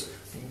Sutras,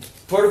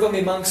 Purva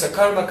Mimamsa,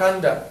 Karma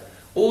Kanda,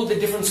 all the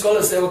different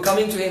scholars, they were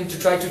coming to him to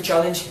try to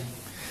challenge him.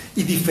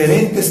 Y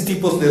diferentes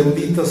tipos de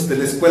eruditos de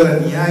la escuela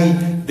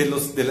Nyaya,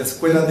 de la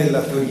escuela de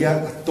la teoría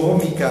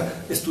atómica,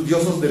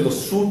 estudiosos de los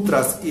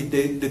sutras y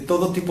de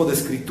todo tipo de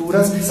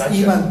escrituras,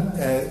 iban,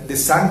 de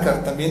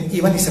Sankar también,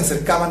 iban y se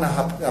acercaban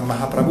a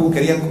Mahaprabhu,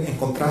 querían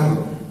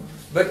encontrarlo.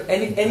 But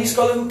any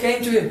scholar who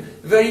came to him,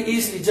 very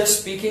easily,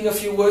 just speaking a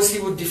few words, he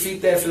would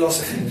defeat their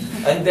philosophy.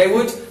 And they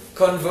would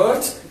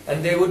convert,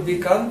 and they would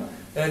become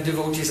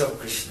devotees of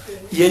Krishna.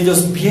 Y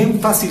ellos bien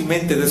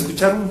fácilmente, de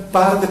escuchar un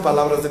par de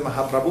palabras de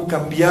Mahaprabhu,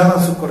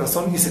 cambiaban su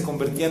corazón y se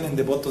convertían en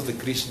devotos de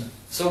Krishna.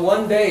 So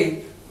one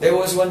day, there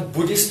was one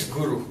Buddhist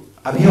guru.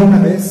 Había una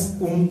vez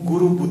un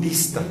guru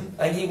budista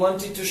And he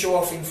wanted to show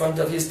off in front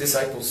of his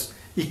disciples.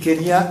 y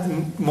quería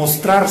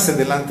mostrarse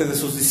delante de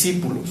sus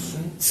discípulos.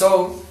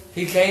 So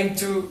he came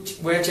to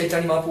where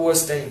Chaitanya Mahaprabhu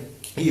was staying.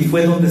 Y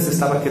fue donde se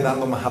estaba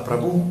quedando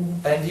Mahaprabhu.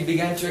 And he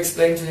began to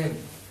explain to him,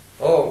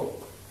 oh,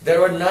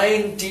 there are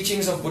 9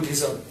 teachings of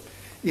Buddhism.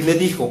 Y le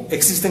dijo,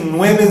 existen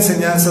 9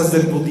 enseñanzas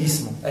del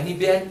budismo. And he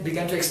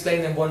began to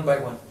explain them one by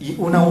one. Y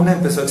una a una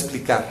empezó a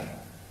explicar.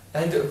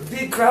 And a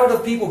big crowd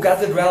of people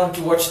gathered round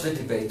to watch the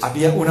debate.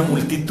 Había una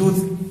multitud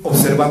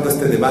observando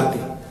este debate.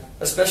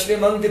 Especially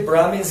among the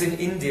Brahmins in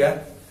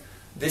India,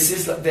 this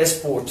is their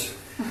sport.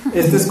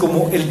 Este es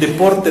como el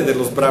deporte de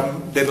los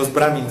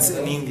brahmins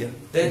en India.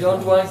 They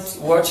don't want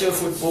to watch a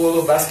football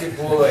or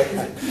basketball or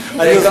anything.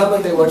 They come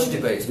and they watch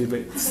debate.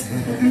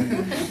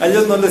 A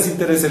ellos no les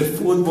interesa el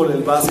fútbol,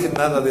 el básquet,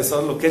 nada de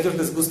eso. Lo que a ellos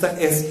les gusta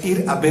es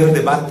ir a ver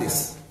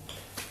debates.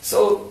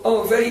 So,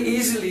 very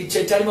easily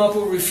Chaitanya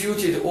Mahaprabhu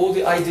refuted all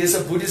the ideas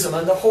of Buddhism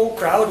and the whole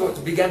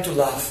crowd began to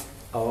laugh.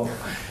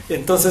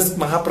 Entonces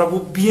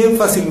Mahaprabhu bien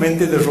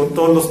fácilmente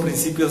derrotó los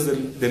principios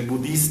del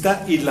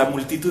budista y la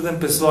multitud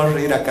empezó a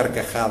reír a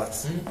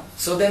carcajadas.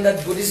 So then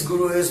that Buddhist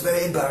guru is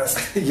very embarrassed.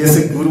 Y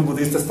ese guru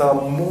budista estaba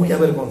muy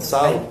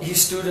avergonzado. And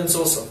his students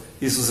also.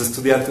 Y sus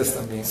estudiantes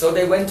también. So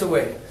they went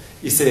away.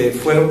 Y se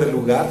fueron del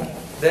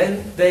lugar.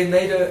 Then they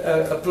made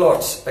a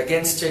plot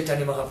against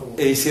Chaitanya Mahaprabhu.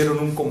 E hicieron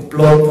un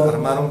complot,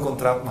 armaron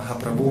contra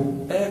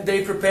Mahaprabhu.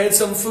 They prepared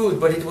some food,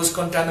 but it was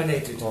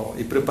contaminated.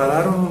 Y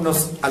prepararon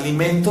unos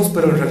alimentos,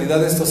 pero en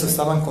realidad estos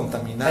estaban And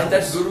contaminados.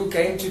 that guru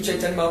came to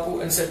Chaitanya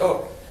Mahaprabhu and said,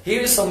 oh,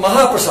 here is some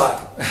Mahaprasad.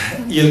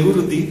 Y el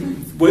guru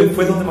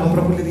fue donde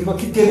Mahaprabhu le dijo,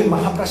 aquí tiene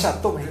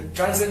Mahaprasad, tome.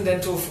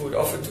 Transcendental food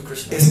offered to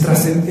Krishna.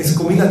 Es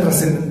comida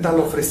trascendental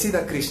ofrecida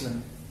a Krishna.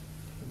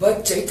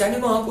 But Chaitanya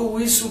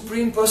Mahaprabhu is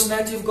Supreme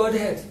Personality of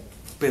Godhead.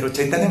 Pero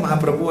Chaitanya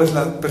Mahaprabhu es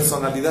la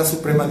personalidad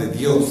suprema de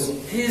Dios.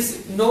 He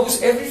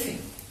knows everything.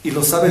 Y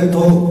lo sabe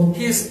todo.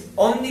 He is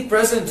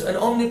omnipresent and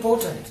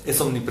omnipotent.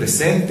 Es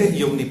omnipresente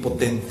y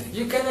omnipotente.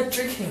 You cannot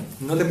trick him.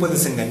 No le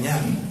puedes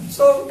engañar.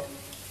 So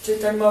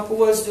Chaitanya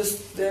Mahaprabhu was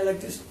just there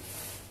like this.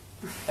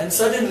 And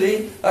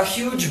suddenly a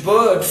huge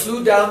bird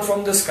flew down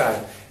from the sky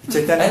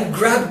and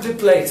grabbed the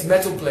plates,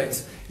 metal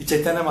plates. Y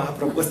Chaitanya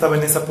Mahaprabhu estaba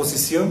en esa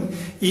posición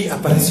y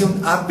apareció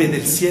un ave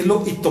del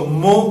cielo y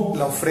tomó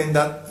la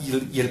ofrenda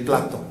y el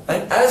plato.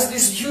 And as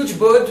this huge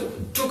bird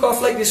took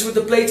off like this with the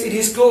plates in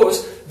his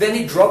claws, then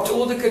he dropped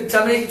all the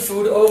contaminated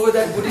food over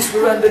that Buddhist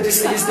guru and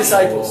his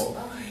disciples.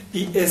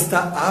 Y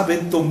esta ave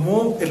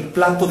tomó el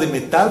plato de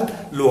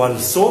metal, lo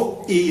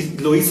alzó y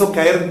lo hizo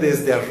caer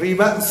desde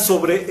arriba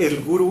sobre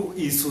el guru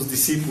y sus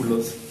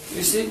discípulos.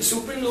 You see,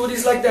 Supreme Lord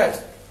is like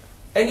that.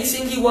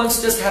 Anything he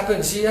wants just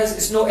happens.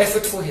 It's no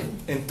effort for him.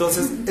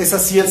 Entonces es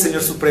así el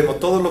Señor Supremo.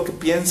 Todo lo que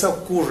piensa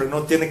ocurre.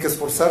 No tiene que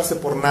esforzarse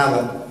por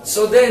nada.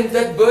 So then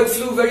that bird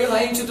flew very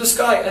high into the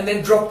sky and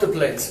then dropped the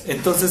plates.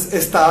 Entonces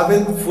esta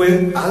ave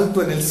fue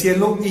alto en el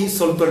cielo y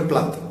soltó el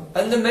plato.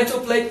 And the metal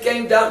plate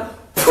came down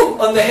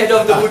on the head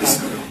of the Buddhist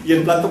guru. Y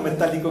el plato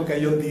metálico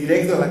cayó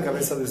directo en la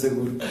cabeza de ese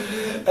guru.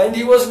 And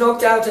he was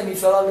knocked out and he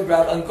fell on the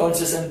ground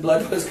unconscious and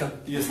blood was coming.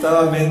 Y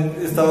estaba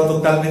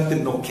totalmente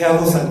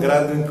noqueado,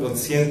 sangrando,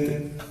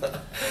 inconsciente.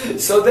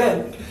 So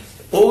then,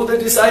 all the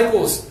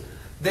disciples,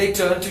 they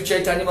turned to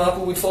Chaitanya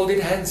Mahaprabhu with folded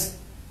hands.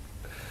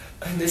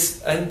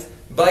 And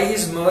by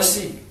his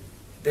mercy,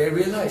 they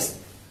realized,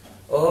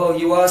 oh,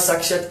 you are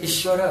Sakshat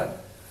Ishvara.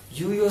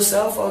 You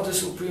yourself are the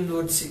Supreme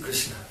Lord Sri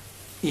Krishna.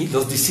 Y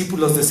los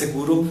discípulos de ese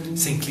guru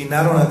se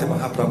inclinaron ante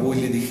Mahaprabhu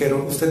y le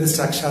dijeron, usted es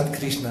Sakshat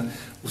Krishna,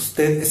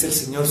 usted es el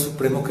Señor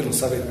Supremo que lo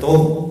sabe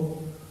todo.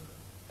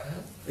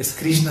 Es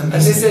Krishna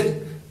mismo.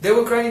 And they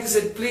were crying, they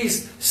said,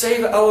 please,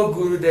 save our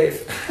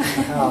Gurudev.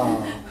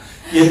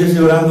 Y ellos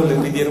llorando le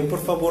pidieron,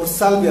 por favor,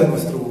 salve a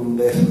nuestro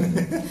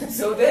Gurudev.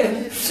 So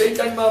then,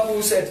 Chaitanya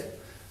Mahaprabhu said,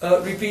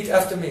 repeat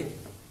after me.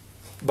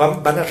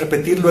 Van a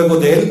repetir luego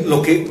de él lo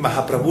que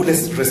Mahaprabhu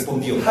les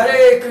respondió.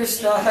 Hare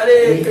Krishna,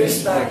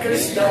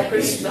 Krishna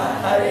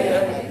Krishna, Hare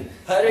Hare,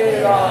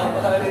 Hare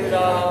Ram,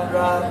 Ram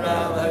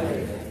Ram,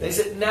 Hare Hare. They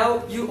said,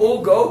 now you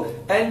all go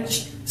and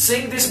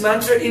sing this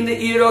mantra in the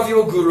ear of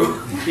your guru.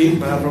 Y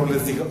Mahaprabhu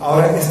les dijo,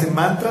 ahora este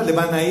mantra le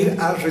van a ir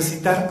a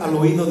recitar al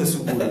oído de su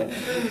guru.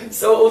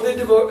 So all the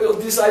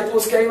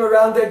disciples came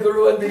around their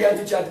guru and began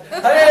to chant,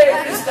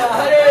 Hare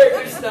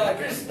Krishna,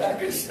 Krishna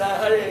Krishna,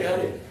 Hare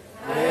Hare.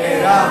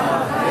 Hare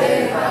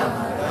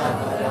Rama,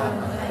 Rama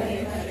Rama,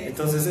 Hare Hare.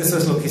 Entonces eso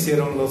es lo que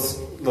hicieron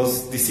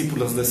los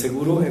discípulos de ese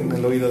guru en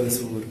el oído de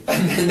su guru.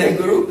 And then the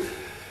guru,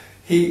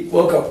 he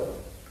woke up.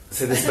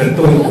 Se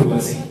despertó el guru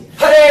así.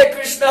 Hare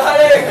Krishna,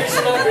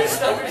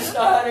 Krishna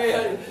Krishna, Hare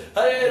Hare,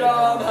 Hare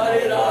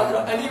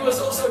Ram, and he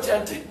was also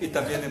chanting. Y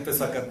también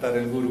empezó a cantar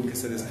el guru que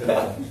se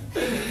despertó.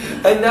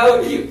 And now,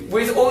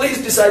 with all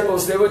his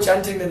disciples, they were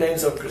chanting the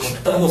names of Krishna.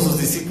 Con todos sus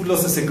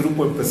discípulos, ese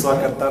grupo empezó a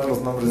cantar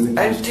los nombres de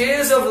Krishna. And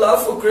tears of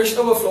love for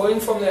Krishna were flowing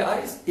from their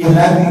eyes. Y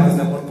lágrimas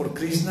de amor por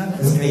Krishna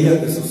caían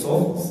de sus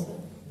ojos.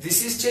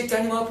 This is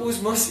Chaitanya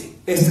Mahaprabhu's mercy.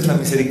 Esta es la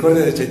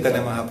misericordia de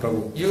Chaitanya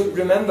Mahaprabhu. You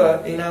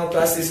remember in our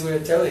classes we were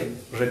telling.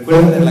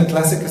 Recuerden en la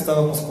clase que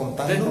estábamos That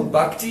contando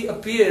bhakti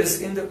appears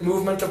in the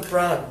movement of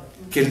prana.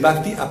 que el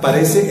bhakti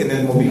aparece en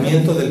el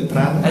movimiento del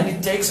prana And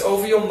it takes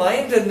over your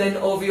mind and then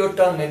over your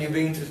tongue and you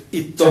begin to...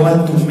 y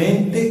toma tu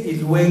mente y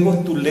luego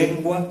tu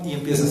lengua y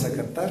empiezas a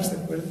cantar, ¿se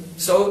acuerdan?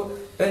 So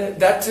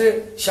that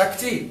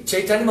Shakti,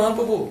 Chaitanya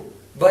Mahaprabhu,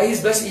 by his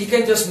blessing, he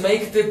can just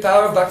make the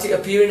power of bhakti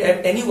appear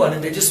in anyone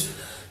and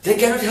they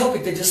cannot help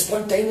it, they just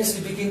spontaneously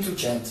begin to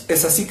chant.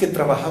 Es así que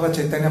trabajaba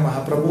Chaitanya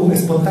Mahaprabhu,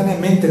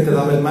 espontáneamente te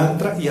daba el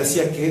mantra y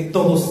hacía que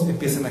todos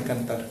empiecen a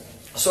cantar.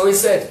 So he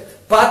said,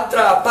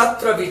 Patra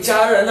patra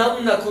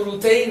vicharanam na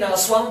kurute na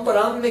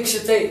swamparam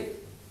mikshite.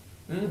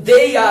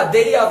 Deya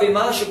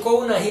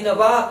vimashakona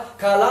hinava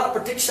kala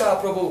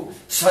pratiksha prabhu.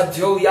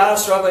 Sadhyo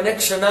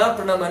yasravanekshana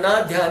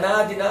pranamana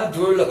dhyanadina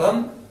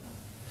durlabham.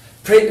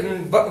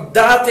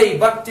 Date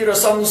bhakti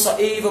rasam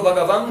saeva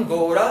bhagavam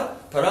gora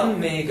param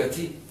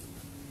megati.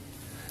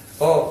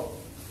 Oh,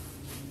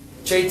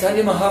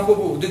 Chaitanya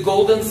Mahaprabhu, the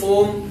golden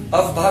form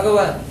of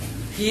Bhagavan.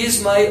 He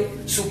is my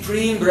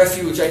supreme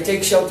refuge. I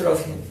take shelter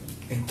of him.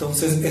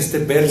 Entonces este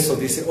verso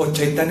dice, oh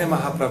Chaitanya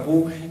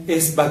Mahaprabhu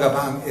es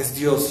Bhagavan, es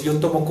Dios, yo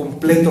tomo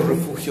completo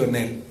refugio en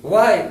él.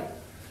 Why?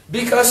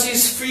 Because he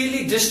is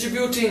freely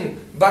distributing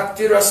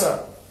bhakti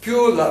rasa,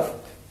 pure love.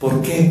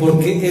 ¿Por qué?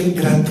 Porque él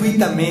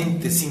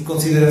gratuitamente, sin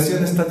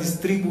consideración, está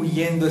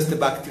distribuyendo este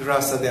bhakti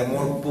rasa de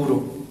amor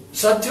puro.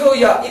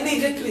 Satyoya,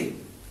 immediately.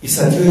 Y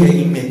Satyoya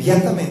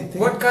inmediatamente.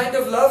 What kind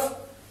of love?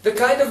 The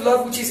kind of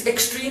love which is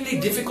extremely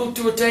difficult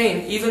to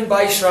attain, even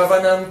by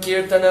Shravanam,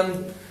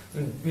 Kirtanam,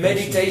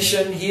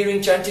 meditation,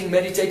 hearing, chanting,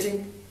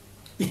 meditating.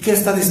 ¿Y qué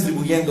está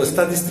distribuyendo?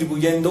 Está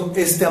distribuyendo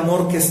este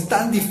amor que es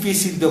tan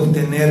difícil de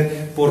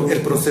obtener por el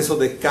proceso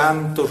de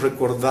canto,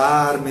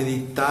 recordar,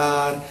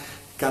 meditar,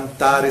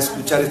 cantar,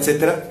 escuchar,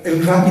 etc.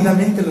 Él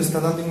rápidamente lo está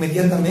dando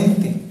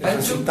inmediatamente, el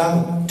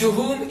resultado. To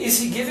whom is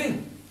he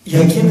giving? ¿Y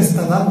a quién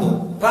está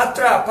dando?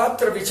 Patra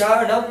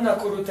vicharanam na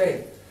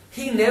kurute.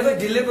 He never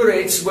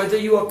deliberates whether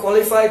you are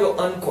qualified or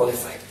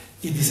unqualified.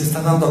 Y dice,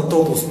 está dando a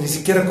todos, ni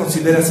siquiera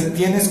considera si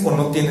tienes o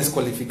no tienes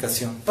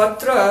cualificación.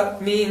 Patra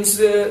means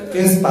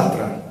 ¿Qué es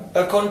patra?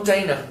 a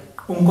container.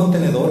 Un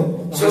contenedor,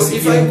 un So if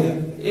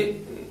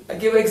recipiente. I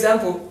give an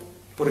example,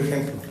 Por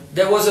ejemplo,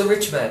 there was a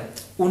rich man.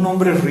 un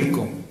hombre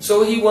rico.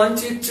 So he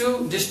wanted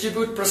to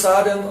distribute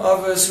prasadam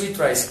of sweet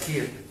rice,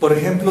 kheer. Por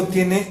ejemplo,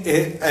 tiene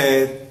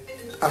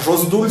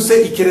arroz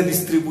dulce y quiere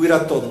distribuir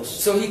a todos.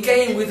 So he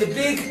came with a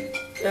big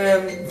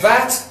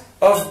vat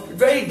of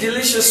very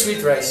delicious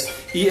sweet rice.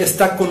 Y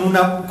está con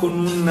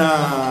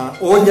una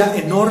olla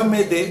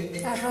enorme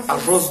de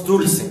arroz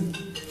dulce.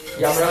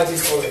 Yamaraj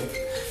is calling.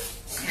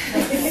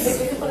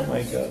 Oh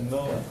my God,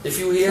 no. If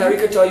you hear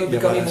Harikatha, you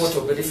become Yamaraj.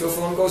 immortal. But if your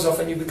phone goes off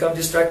and you become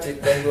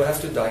distracted, then you have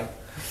to die.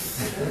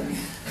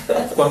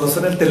 Cuando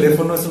suena el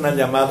teléfono es una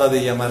llamada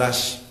de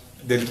Yamaraj,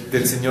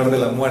 del Señor de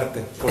la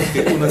Muerte,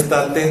 porque uno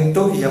está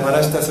atento y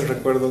Yamaraj te hace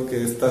recuerdo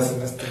que estás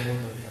en este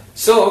mundo.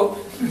 So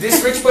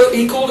this rich person,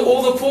 he called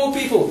all the poor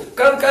people.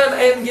 Come,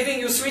 I am giving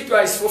you sweet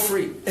rice for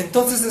free.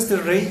 Entonces este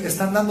rey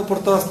está andando por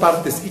todas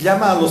partes y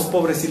llama a los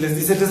pobres y les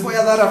dice, les voy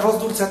a dar arroz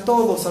dulce a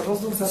todos,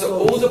 arroz dulce a So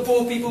todos. all the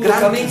poor people were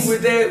coming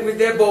with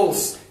their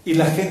bowls. Y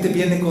la gente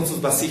viene con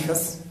sus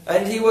vasijas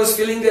And he was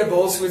filling their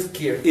bowls with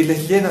kheer. y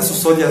les llena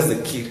sus ollas de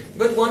kheer.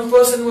 But one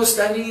person was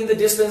standing in the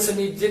distance and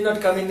he did not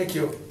come in the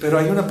queue. Pero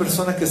hay una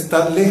persona que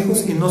está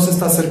lejos y no se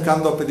está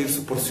acercando a pedir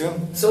su porción.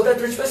 So that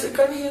rich person said,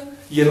 come here.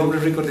 Y el hombre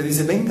rico le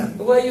dice, venga,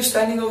 Why are you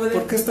standing over there?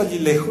 ¿por qué está allí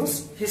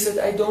lejos? He said,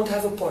 I don't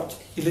have a pot.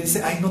 Y le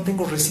dice, ay, no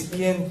tengo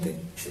recipiente.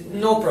 He said,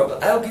 no problem,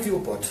 I'll give you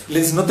a pot. Le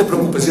dice, no te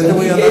preocupes, yo te And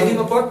voy he a gave him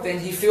a dar, pot, then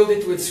he filled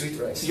it with sweet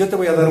rice. yo te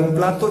voy a dar un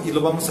plato y lo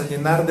vamos a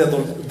llenar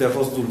de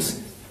arroz dulce.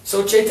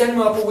 So Chaitanya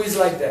Mahaprabhu is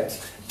like that.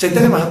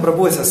 Chaitanya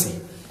Mahaprabhu es así.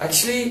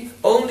 Actually,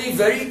 only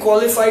very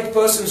qualified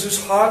persons whose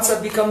hearts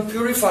have become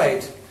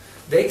purified,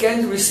 they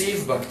can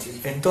receive bhakti.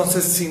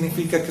 Entonces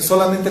significa que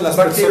solamente las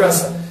Bhakti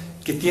personas rasa.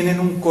 que tienen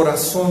un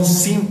corazón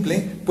simple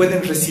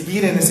pueden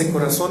recibir en ese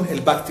corazón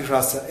el bhakti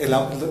rasa,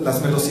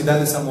 las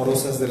velocidades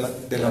amorosas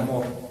del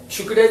amor.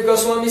 Shukadeva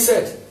Goswami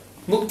said,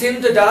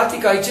 Muktim dadati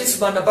kaichis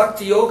mana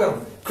bhakti yogam.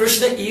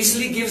 Krishna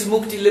easily gives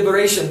mukti,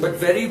 liberation, but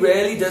very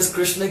rarely does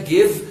Krishna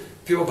give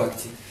pure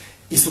bhakti.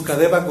 Y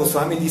Sukadeva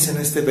Goswami dice en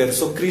este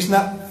verso,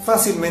 Krishna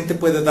fácilmente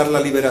puede dar la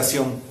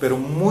liberación, pero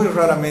muy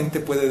raramente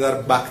puede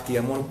dar bhakti,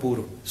 amor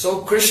puro.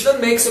 So Krishna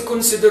makes a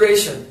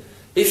consideration.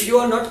 If you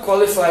are not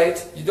qualified,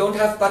 you don't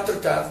have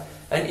patratav,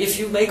 and if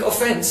you make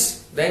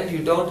offense, then you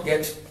don't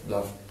get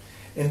love.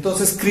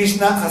 Entonces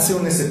Krishna hace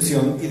una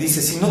excepción y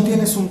dice, si no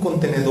tienes un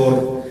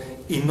contenedor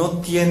y no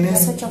tienes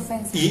Has hecho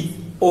ofensas.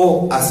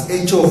 o has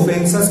hecho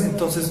ofensas,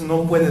 entonces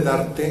no puede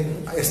darte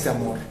este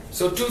amor.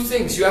 So two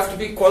things, you have to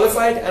be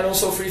qualified and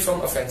also free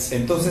from offense.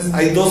 Entonces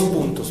hay dos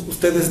puntos,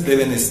 ustedes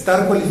deben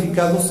estar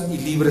cualificados y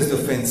libres de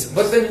ofensas.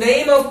 But the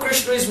name of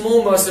Krishna is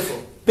more merciful.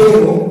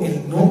 Pero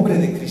el nombre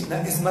de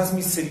Krishna es más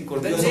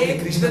misericordioso que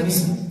Krishna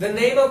mismo. The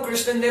name of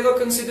Krishna never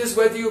considers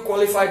whether you're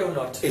qualified or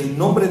not. El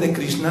nombre de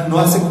Krishna no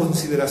hace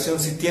consideración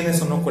si tienes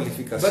o no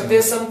cualificación. But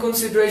there's some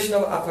consideration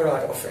of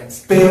aparat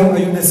offense. Pero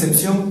hay una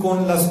excepción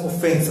con las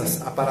ofensas,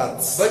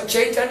 aparatos. But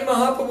Chaitanya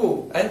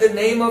Mahaprabhu and the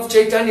name of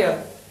Chaitanya,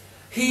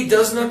 he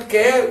does not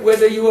care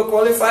whether you are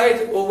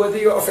qualified or whether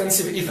you are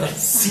offensive even.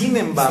 Sin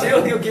embargo,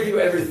 Still he'll give you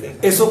everything.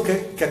 eso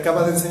que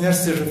acaba de enseñar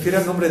se refiere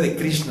al nombre de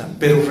Krishna,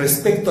 pero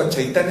respecto a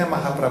Chaitanya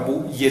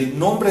Mahaprabhu y el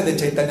nombre de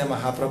Chaitanya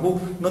Mahaprabhu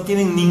no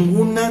tienen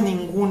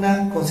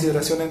ninguna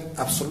consideración en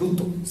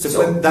absoluto. Se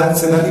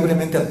da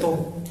libremente a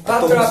todo. A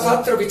todos.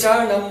 Patra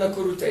vicharanam na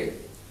kurute.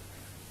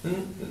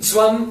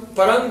 Swam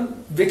param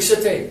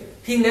vikshate.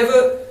 He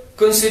never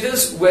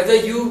considers whether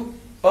you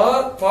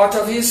are part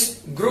of his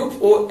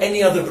group or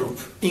any other group.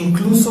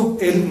 Incluso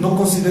él no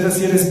considera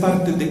si eres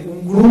parte de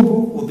un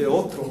grupo o de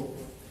otro.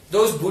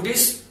 Those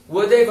Buddhists,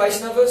 were they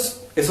Vaishnavas?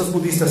 Esos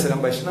budistas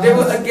eran They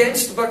were Vaishnavas.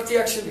 against bhakti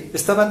actually.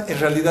 Estaban en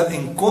realidad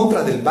en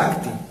contra del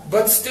bhakti,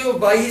 But still,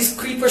 by his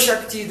Kripa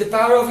Shakti, the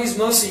power of his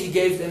mercy, he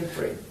gave them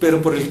Prem.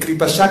 pero por el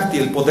Kripa Shakti,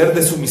 el poder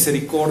de su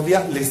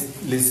misericordia,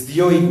 les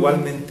dio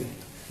igualmente.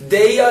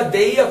 Deya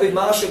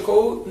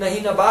vimashako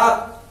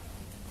nahinaba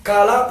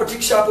kala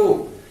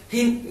pratikshapo.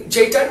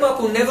 Chaitanya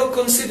Mahaprabhu never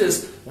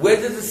considers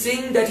whether the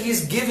thing that he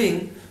is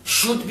giving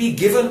should be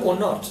given or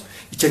not.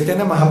 Y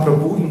Chaitanya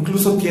Mahaprabhu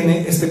incluso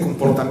tiene este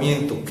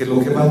comportamiento, que lo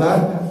que va a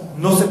dar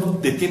no se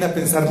detiene a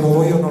pensar, ¿lo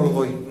doy o no lo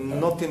doy?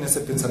 No tiene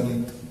ese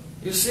pensamiento.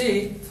 You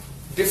see,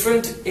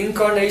 different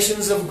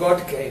incarnations of God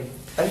came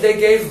and they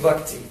gave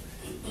bhakti.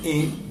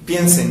 Y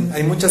piensen,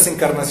 hay muchas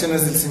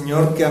encarnaciones del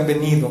Señor que han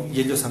venido y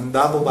ellos han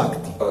dado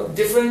bhakti.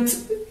 Different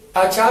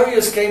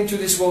acharyas came to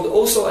this world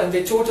also and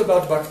they taught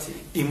about bhakti.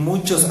 Y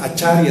muchos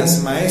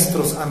acharyas,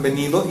 maestros han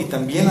venido y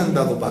también han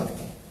dado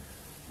bhakti.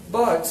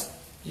 But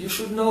you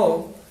should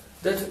know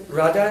that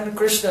Radha and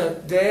Krishna,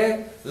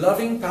 their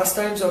loving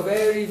pastimes are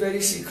very,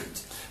 very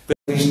secret. Pero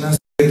Krishna,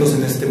 secretos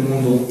en este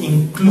mundo,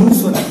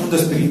 incluso en el mundo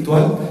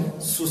espiritual,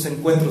 sus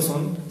encuentros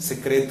son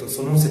secretos,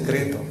 son un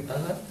secreto.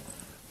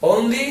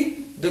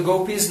 Only the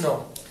gopis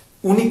know.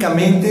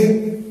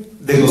 Únicamente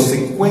de los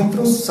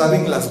encuentros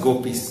saben las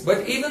gopis.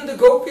 But even the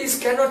gopis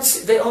cannot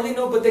see, they only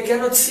know but they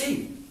cannot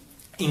see.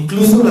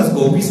 Incluso las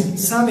gopis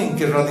saben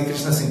que Radha y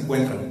Krishna se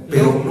encuentran,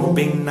 pero no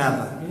ven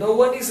nada. No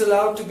one is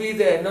allowed to be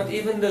there, not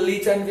even the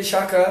Lita and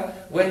Vishaka,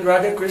 when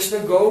Radha and Krishna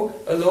go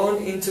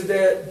alone into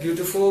their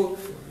beautiful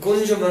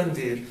Kunja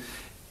Mandir.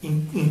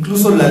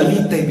 Incluso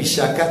Lalita y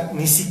Vishaka,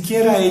 ni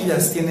siquiera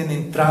ellas tienen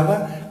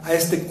entrada a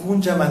este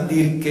Kunja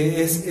Mandir,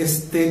 que es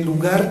este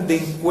lugar de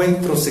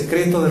encuentro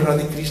secreto de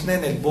Radha y Krishna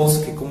en el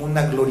bosque, como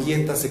una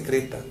glorieta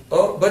secreta.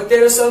 Oh, but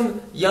there are some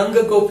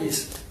younger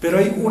gopis. Pero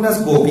hay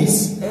unas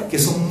gopis que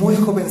son muy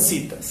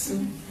jovencitas,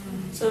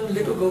 Some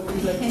little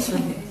gopis like this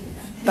one.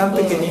 tan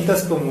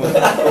pequeñitas como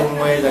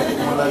ella,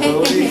 como la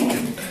gopi.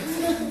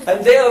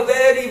 And they are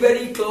very,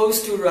 very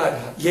close to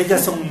Radha. Y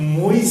ellas son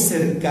muy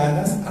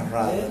cercanas a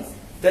Radha.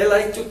 They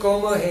like to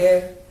comb her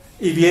hair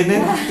Y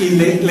vienen y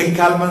le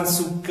calman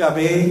su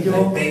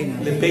cabello,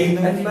 le and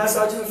peinan,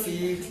 massage her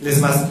feet.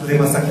 le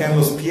masajean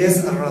los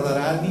pies a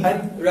Radharani.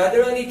 And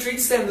Radharani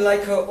treats them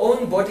like her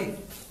own body.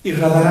 Y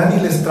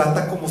Radharani les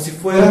trata como si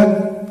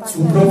fueran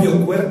su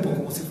propio cuerpo,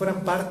 como si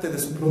fueran parte de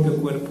su propio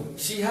cuerpo.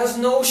 She has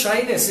no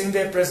shyness in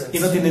their presence. Y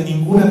no tiene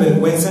ninguna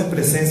vergüenza en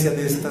presencia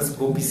de estas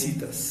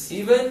gopisitas.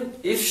 Even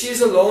if she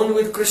is alone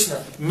with Krishna.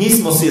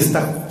 Mismo si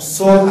están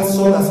solas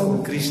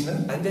con Krishna,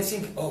 And they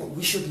think, oh,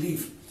 we should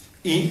leave.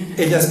 y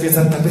ellas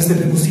piensan, tal vez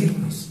debemos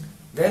irnos.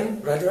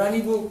 Then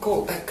Radharani will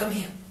call, come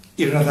here.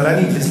 Y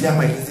Radharani les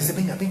llama y les dice,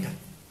 venga, venga,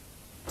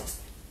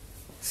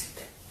 Sit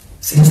there.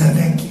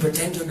 siéntate aquí,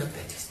 Pretend you're not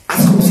there.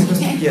 haz como si no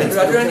And estuvieras.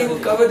 Radharani will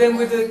cover them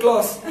with a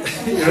cloth.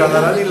 Y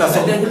Radharani las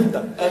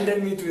oculta. And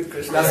then meet with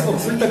Krishna. Las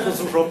oculta con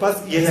sus ropas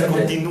y ella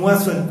continúa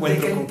su They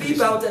encuentro can con peep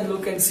Krishna. out and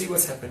look and see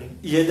what's happening.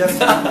 Y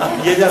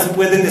ellas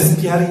pueden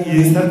espiar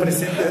y estar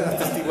presentes,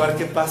 atestiguar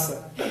qué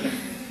pasa.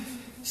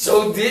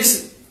 So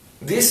this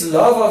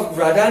love of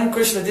Radha and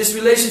Krishna, this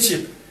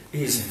relationship,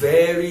 is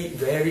very,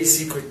 very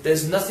secret.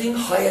 There's nothing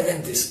higher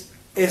than this.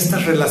 Esta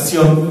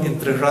relación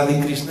entre Radha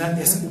y Krishna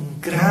es un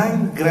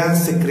gran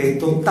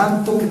secreto,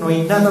 tanto que no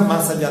hay nada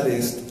más allá de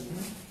esto.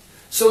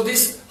 So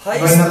this No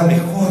hay nada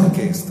mejor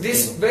que esto.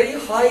 This very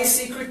high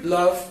secret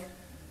love,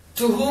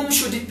 to whom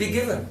should it be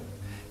given?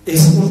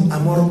 Es un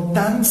amor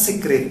tan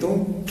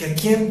secreto que a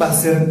quién va a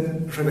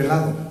ser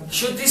revelado.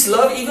 Should this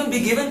love even be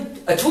given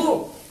at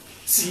all?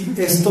 Si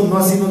esto no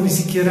ha sido ni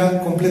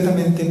siquiera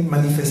completamente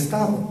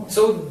manifestado.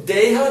 So,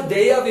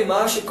 deha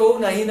vimashiko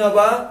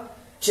nahinava,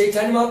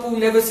 Chaitanya Mahaprabhu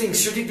never thinks,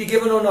 should it be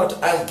given or not?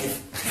 I'll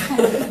give.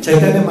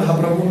 Chaitanya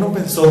Mahaprabhu no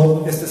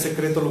pensó, este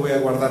secreto lo voy a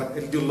guardar.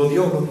 Él lo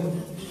dio.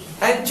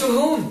 And to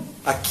whom?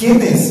 ¿A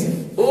quiénes?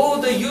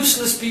 Oh, the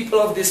useless people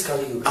of this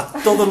Kali Yuga.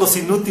 A todos los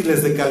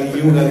inútiles de Kali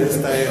Yuga, de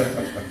esta era.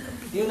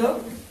 You know,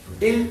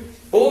 in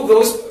all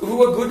those who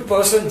were good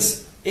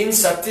persons in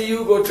Satya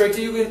Yuga or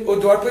Treta Yuga or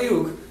Dwapara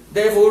Yuga,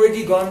 they've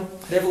already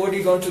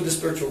gone to the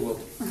spiritual world.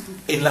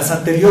 En las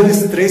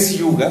anteriores tres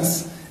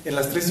yugas, en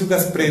las tres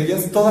yugas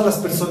previas, todas las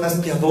personas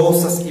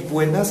piadosas y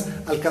buenas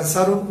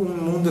alcanzaron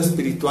un mundo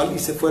espiritual y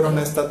se fueron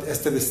a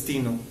este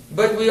destino.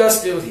 But we are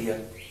still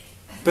here.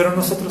 Pero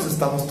nosotros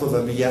estamos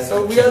todavía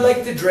So aquí. we are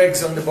like the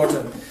dregs on the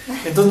bottom.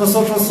 Entonces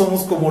nosotros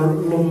somos como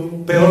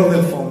lo peor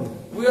del fondo.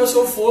 We are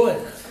so fallen.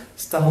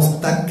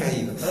 Estamos tan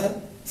caídos.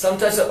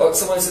 Sometimes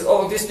someone says,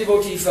 oh, this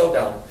devotee fell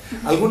down.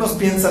 Algunos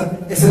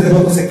piensan, ese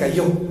devoto se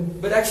cayó.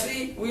 But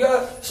actually, we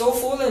are so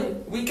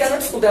fallen, we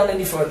cannot fall down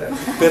any further.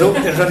 Pero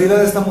en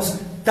realidad estamos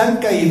tan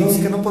caídos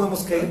que no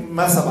podemos caer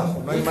más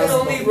abajo. No hay We más can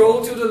only abajo.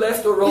 roll to the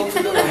left or roll to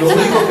the Lo right.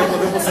 único que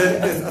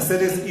podemos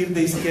hacer es ir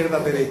de izquierda a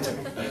derecha.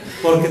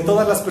 Porque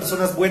todas las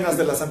personas buenas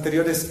de las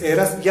anteriores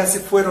eras ya se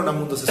fueron a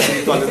mundos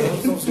espirituales.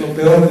 Nosotros somos lo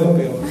peor de lo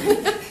peor.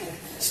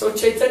 So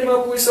Chaitanya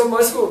Mahaprabhu is so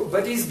merciful,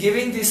 but he's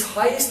giving this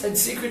highest and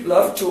secret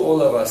love to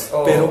all of us.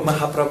 Oh. Pero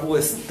Mahaprabhu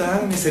es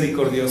tan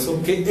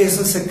misericordioso que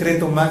ese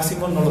secreto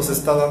máximo nos los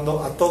está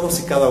dando a todos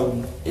y cada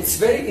uno. It's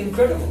very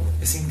incredible.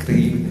 Es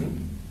increíble.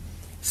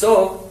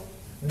 So,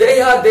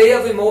 deha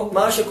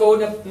vimashako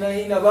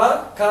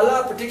nahinava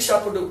kala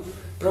pratiksha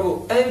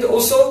prabhu. And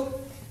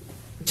also,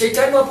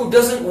 Chaitanya Mahaprabhu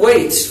doesn't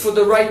wait for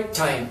the right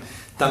time.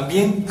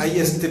 También hay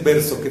este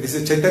verso que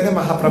dice Chaitanya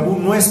Mahaprabhu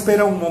no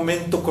espera un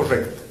momento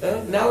correcto.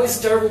 Now is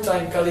terrible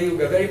time, Kali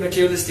Yuga, very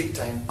materialistic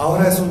time.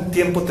 Ahora es un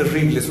tiempo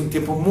terrible, es un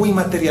tiempo muy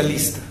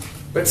materialista.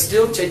 But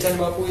still, Chaitanya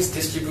Mahaprabhu is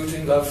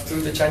distributing love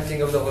through the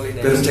chanting of the holy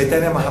Pero name,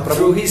 Chaitanya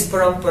through Mahaprabhu, his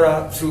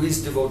parampara, through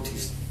his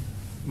devotees.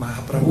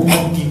 Mahaprabhu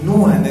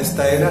continúa en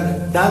esta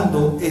era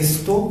dando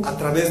esto a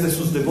través de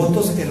sus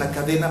devotos en la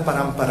cadena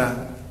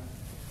parampara.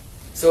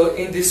 So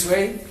in this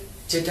way,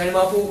 Chaitanya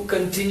Mahaprabhu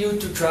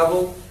continued to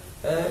travel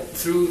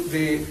through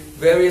the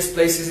various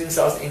places in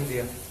South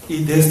India.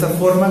 Y de esta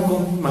forma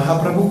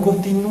Mahaprabhu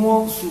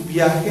continuó su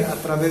viaje a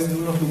través de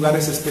unos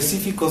lugares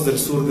específicos del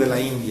sur de la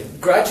India.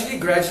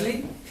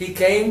 Gradually, he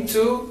came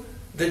to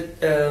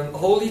the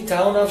holy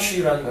town of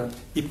Srirangam.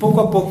 Y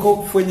poco a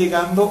poco fue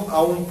llegando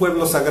a un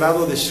pueblo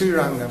sagrado de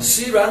Srirangam.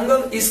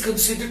 Srirangam is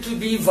considered to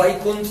be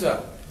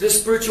Vaikuntha, the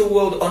spiritual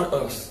world on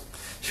earth.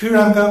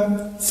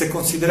 Srirangam se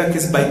considera que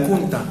es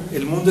Vaikunta,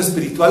 el mundo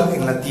espiritual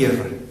en la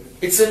tierra.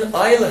 It's an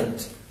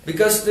island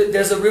because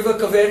there's a river,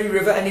 Kaveri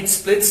River, and it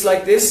splits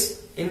like this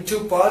in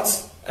two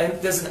parts, and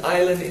there's an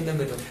island in the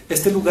middle.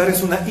 Este lugar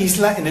es una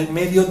isla en el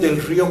medio del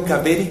río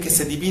Kaveri que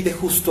se divide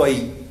justo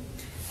ahí.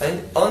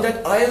 And on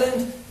that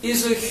island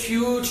is a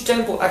huge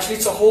temple. Actually,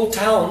 it's a whole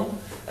town,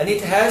 and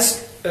it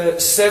has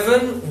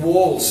 7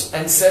 walls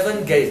and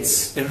 7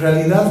 gates. En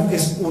realidad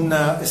es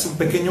un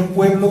pequeño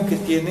pueblo que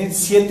tiene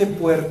 7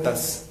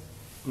 puertas,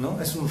 ¿no?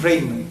 Es un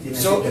reino.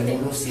 So,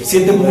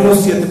 7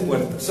 muros, 7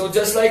 puertas. so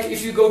just like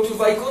if you go to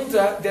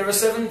Vaikuntha, there are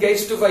 7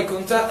 gates to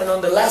Vaikuntha, and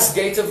on the last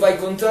gate of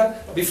Vaikuntha,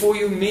 before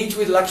you meet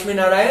with Lakshmi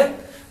Narayan,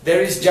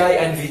 there is Jai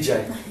and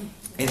Vijay.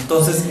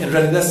 Entonces, en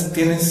realidad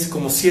tienes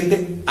como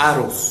 7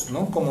 aros,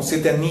 ¿no? Como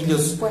 7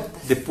 anillos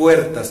de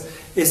puertas.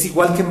 Es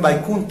igual que en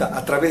Vaikunta,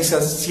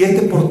 atravesas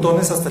 7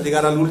 portones hasta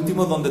llegar al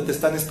último donde te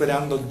están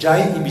esperando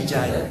Jai y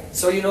Vijay.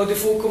 So you know the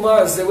full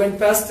Kumars, they went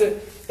past the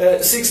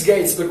 6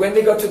 gates, but when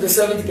they got to the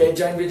 7th gate,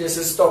 Jai and Vijay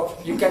says,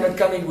 stop, you cannot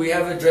come in, we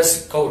have a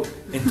dress code.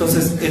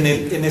 Entonces, en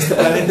este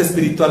planeta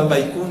espiritual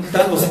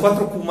Vaikunta, los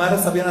 4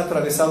 Kumaras habían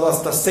atravesado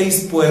hasta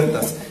 6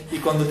 puertas. Y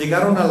cuando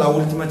llegaron a la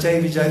última, Jai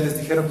y Vijay les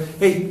dijeron,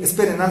 hey,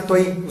 esperen, alto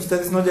ahí,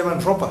 ustedes no llevan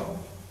ropa.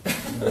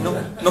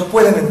 No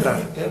pueden entrar.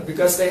 Yeah,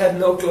 because they had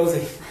no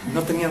clothing.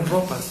 No tenían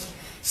ropas.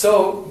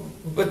 So,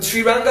 but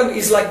Srirangam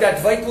is like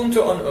that,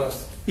 Vaikuntha on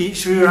earth. Y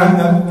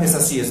Srirangam es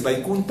así, es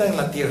Vaikunta en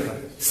la tierra.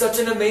 Such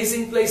an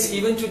amazing place,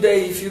 even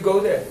today, if you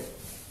go there.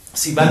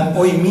 Si van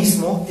hoy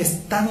mismo,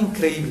 es tan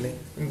increíble.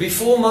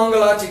 Before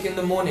Mangalartik in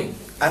the morning,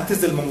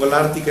 Antes del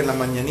Mongolartic en la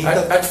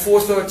mañanita, at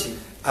 4:30,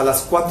 a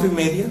las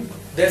 4:30,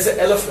 there's an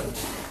elephant.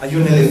 hay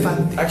un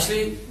elefante.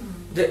 Actually,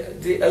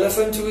 the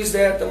elephant who is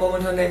there at the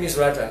moment, her name is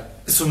Radha.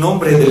 Su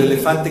nombre del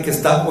elefante que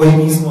está hoy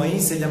mismo ahí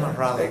se llama They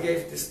Radha.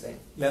 gave this name.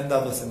 Le han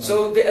dado ese nombre.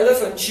 So the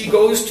elephant, she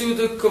goes to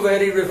the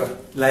Kaveri river,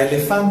 La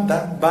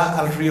elefanta va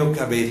al río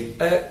Kaveri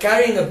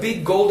carrying a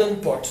big golden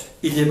pot.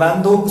 y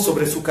llevando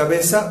sobre su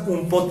cabeza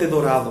un pote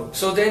dorado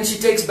So then she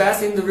takes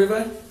bath in the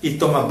river, y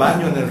toma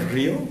baño en el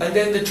río. and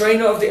then the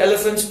trainer of the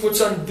elephants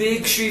puts on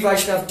big Sri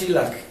Vaishnav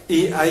tilak.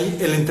 Y ahí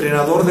el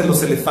entrenador de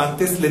los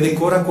elefantes le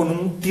decora con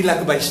un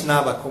tilak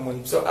Vaishnava como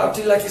el... So our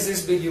tilak is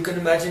this big. You can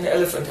imagine an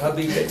elephant, how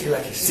big that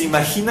tilak ¿Se is.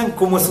 imaginan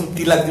cómo es un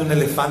tilak de un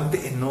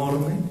elefante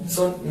enorme?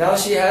 So now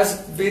she has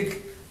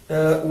big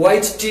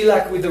white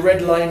tilak with the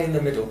red line in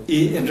the middle.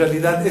 Y en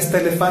realidad esta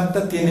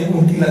elefanta tiene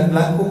un tilak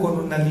blanco con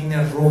una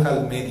línea roja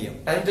al medio.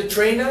 And the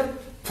trainer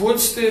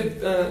puts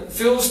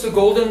fills the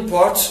golden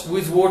pots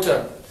with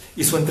water.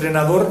 Y su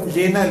entrenador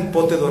llena el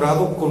pote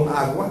dorado con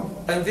agua.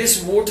 And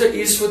this water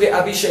is for the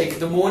Abhishek,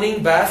 the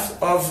morning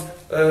bath of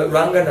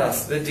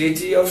Ranganath, the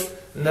deity of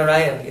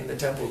Narayan in the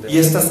temple there. Y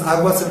estas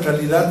aguas en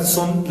realidad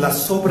son la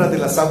sobra de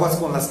las aguas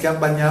con las que han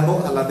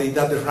bañado a la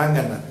deidad de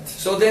Ranganath.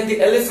 So then the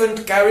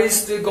elephant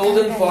carries the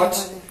golden pot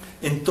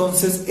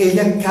Entonces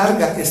ella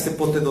carga este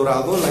pote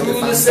dorado, la through the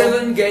elefanta,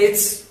 7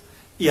 gates,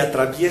 y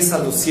atraviesa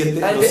los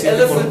siete and the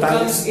elephant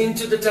comes portales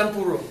into the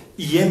temple room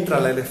y entra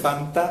la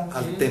elefanta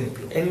al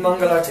templo, in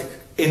Mangalartik.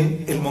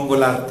 en el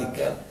Mongolártic.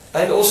 Yeah.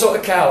 And also a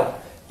cow.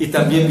 Y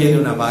también viene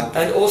una vaca.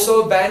 And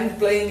also a band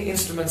playing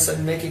instruments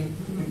and making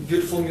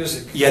beautiful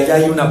music. Y allá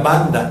hay una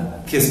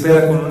banda que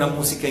espera con una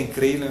música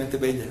increíblemente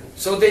bella.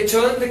 So they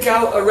turn the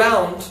cow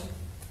around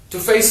to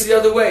face the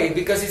other way,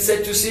 because it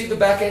said to see the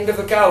back end of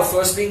a cow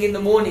first thing in the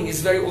morning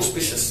is very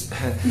auspicious.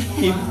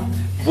 Y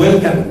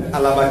vuelcan a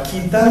la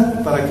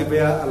vaquita para que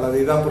vea a la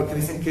deidad, porque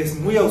dicen que es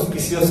muy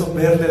auspicioso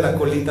verle la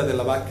colita de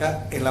la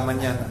vaca en la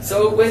mañana.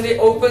 So when they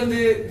open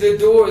the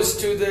doors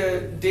to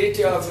the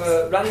deity of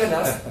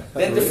Ranganath,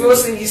 then the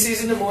first thing he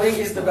sees in the morning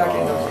is the back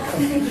end of the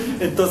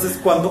cow. Entonces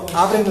cuando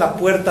abren la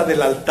puerta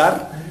del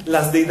altar,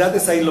 las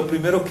deidades ahí lo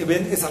primero que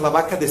ven es a la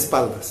vaca de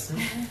espaldas.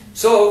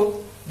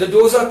 So the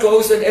doors are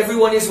closed and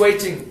everyone is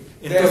waiting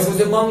there Entonces- for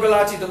the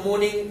Mangalati, the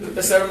morning,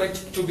 the ceremony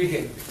to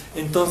begin.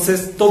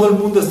 Entonces todo el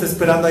mundo está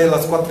esperando ahí a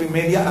las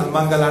 4:30 al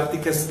Mangalarti,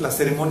 que es la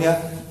ceremonia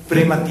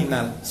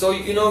prematinal. So,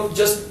 you know,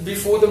 just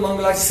before the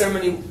Mangalati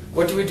ceremony,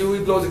 what do? We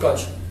blow the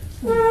conch.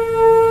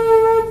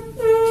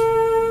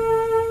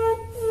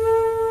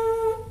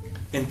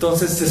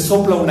 Entonces se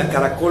sopla una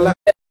caracola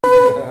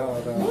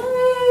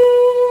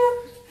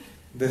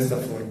de esta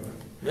forma.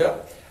 Yeah.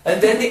 And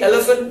then the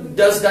elephant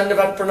does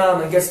Dandavat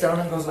Pranam and gets down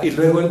and goes Y like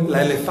luego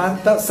la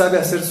elefanta sabe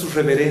hacer sus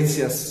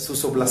reverencias,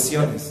 sus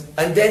oblaciones,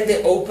 And then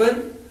they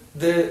open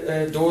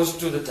the doors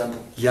to the temple.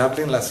 y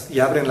abren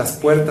las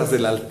puertas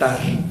del altar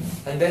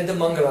And then the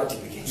Mangalati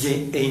begins.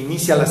 e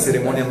inicia la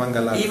ceremonia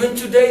Mangalarti. Even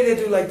today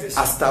they do like this.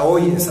 Hasta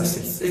hoy es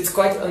así. It's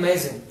quite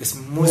amazing. Es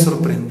muy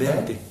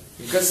sorprendente.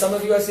 Because some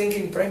of you are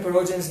thinking Prem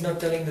Prayojan is not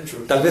telling the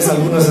truth. Tal vez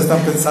algunos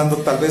están pensando,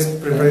 tal vez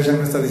Prayojan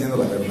no está diciendo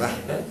la verdad.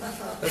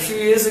 A few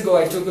years ago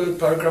I took a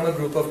parikrama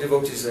group of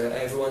devotees there, and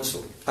everyone saw.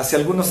 Hace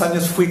algunos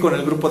años fui con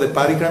el grupo de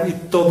Parikram y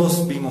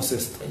todos vimos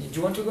esto. And do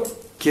you want to go?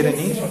 ¿Quieren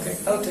ir? Okay,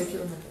 I'll take you.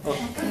 Oh,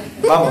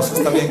 vamos,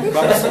 está bien,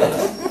 vamos.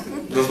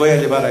 Los voy a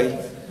llevar ahí.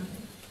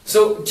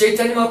 So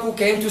Chaitanya Mahaprabhu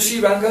came to Sri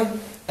Rangam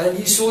and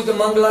he saw the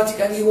Mangalati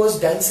and he was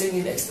dancing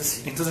in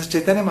ecstasy. Entonces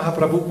Chaitanya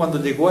Mahaprabhu, cuando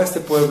llegó a este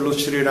pueblo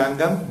Sri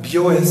Rangam,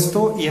 vio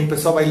esto y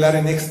empezó a bailar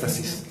en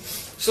éxtasis.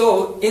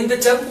 So in the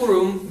temple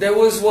room there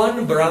was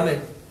one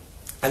Brahmin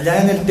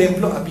Allá en el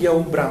templo había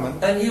un brahman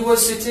and he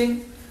was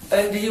sitting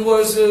and he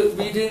was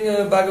reading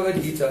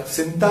Bhagavad Gita.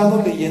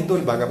 sentado leyendo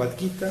el Bhagavad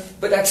Gita,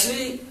 But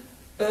actually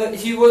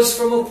he was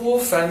from a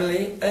poor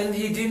family and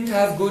he didn't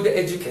have good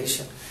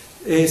education.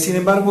 sin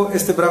embargo,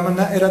 este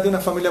brahmana era de una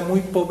familia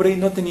muy pobre y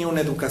no tenía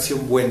una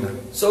educación buena.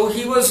 So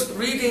he was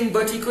reading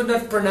but he could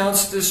not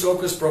pronounce the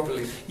slokas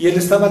properly. Y él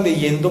estaba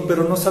leyendo,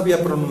 pero no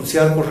sabía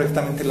pronunciar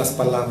correctamente las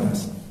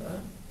palabras.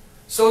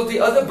 So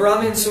the other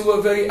Brahmins who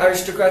were very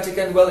aristocratic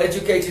and well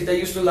educated, they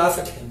used to laugh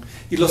at him.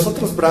 Y los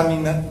otros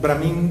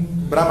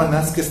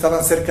brahmanas que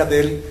estaban cerca de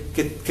él,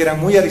 que eran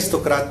muy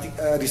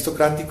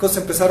aristocráticos,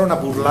 empezaron a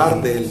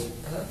burlar de él.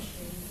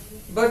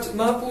 But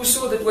Mahaprabhu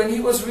saw that when he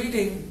was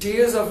reading,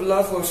 tears of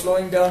love were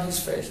flowing down his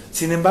face.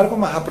 Sin embargo,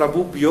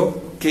 Mahaprabhu vio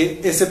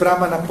que ese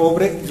brahmana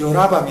pobre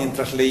lloraba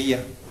mientras leía.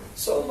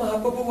 So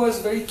Mahaprabhu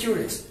was very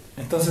curious.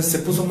 Entonces se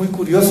puso muy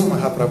curioso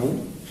Mahaprabhu.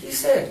 He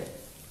said,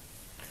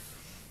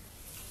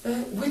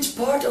 which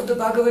part of the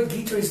Bhagavad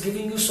Gita is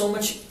giving you so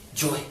much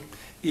joy?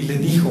 Y le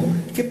dijo,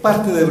 ¿qué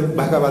parte del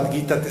Bhagavad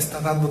Gita te está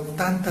dando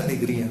tanta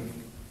alegría?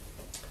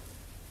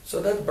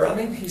 So that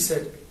Brahmin, he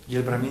said, Y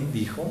el brahmin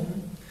dijo,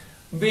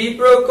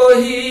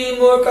 Viprakohi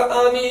morka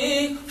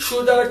ami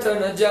shudartha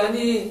na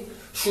jani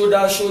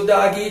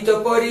shuda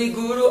gita pari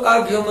guru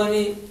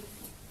agyamani.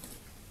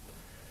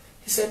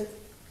 He said,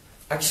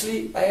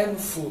 actually I am a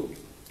fool.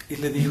 y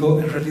le dijo,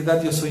 en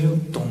realidad yo soy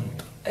un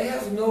tonto, I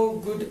have no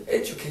good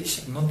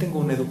education. no tengo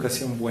una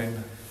educación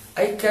buena,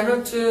 I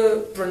cannot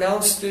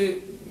pronounce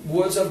the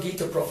words of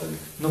Gita properly.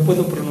 No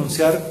puedo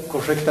pronunciar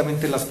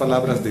correctamente las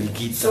palabras del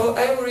Gita. So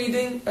I'm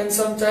reading, and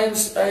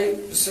sometimes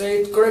I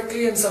say it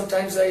correctly, and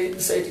sometimes I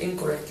say it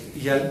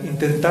incorrectly. Y al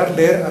intentar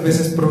leer, a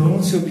veces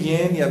pronuncio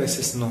bien y a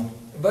veces no.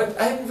 But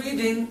I'm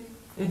reading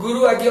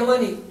Guru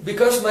Agyamani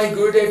because my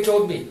Gurudev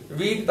told me,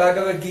 read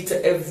Bhagavad Gita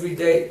every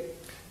day.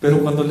 Pero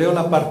cuando leo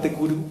la parte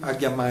Guru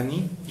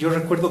Agyamani, yo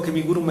recuerdo que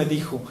mi Guru me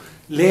dijo,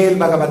 lee el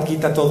Bhagavad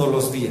Gita todos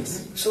los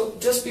días. So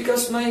just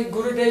because my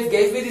Gurudev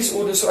gave me this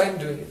order, so I'm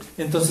doing it.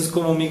 Entonces,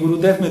 como mi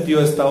Gurudev me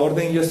dio esta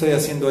orden, yo estoy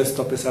haciendo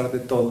esto a pesar de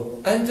todo.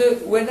 And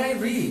when I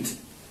read,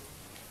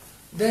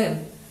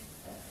 then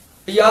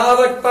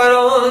Yavat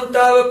paran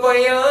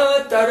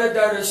tavapaya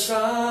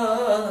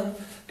taradarashan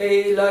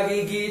e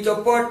lagi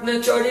Gita partna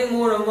chari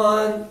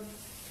muraman.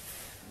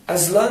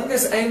 As long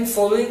as I am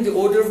following the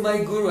order of my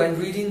Guru and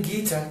reading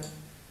Gita,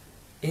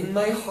 in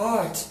my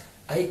heart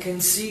I can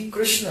see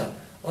Krishna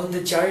on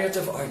the chariot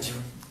of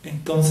Arjuna.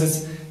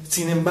 Entonces,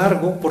 sin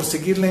embargo, por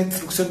seguir la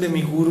instrucción de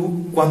mi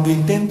Guru, cuando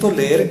intento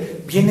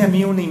leer, viene a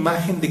mí una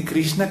imagen de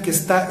Krishna que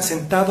está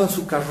sentado en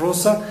su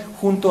carroza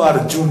junto a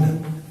Arjuna.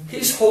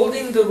 He's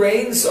holding the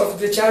reins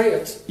of the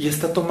chariot. Y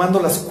está tomando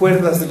las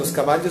cuerdas de los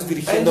caballos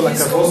dirigiendo And la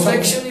his carroza.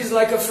 complexion is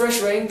like a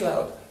fresh rain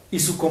cloud. Y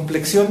su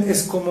complexión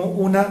es como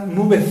una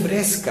nube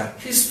fresca.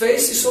 His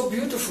face is so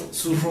beautiful.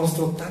 Su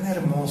rostro tan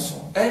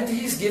hermoso. And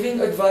he's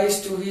giving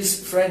advice to his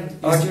friend.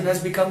 Arjuna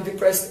has become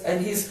depressed and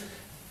he's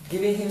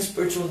giving him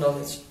spiritual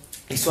knowledge.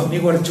 Y su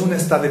amigo Arjuna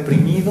está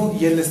deprimido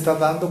y él le está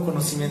dando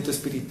conocimiento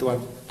espiritual.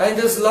 And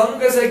as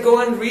long as I go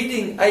on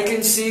reading, I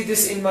can see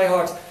this in my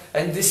heart.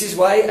 And this is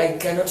why I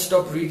cannot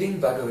stop reading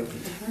Bhagavad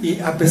Gita. Y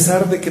a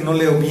pesar de que no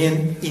leo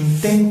bien,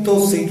 intento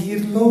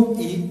seguirlo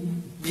y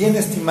viene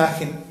esta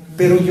imagen.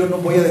 Pero yo no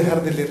voy a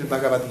dejar de leer el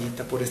Bhagavad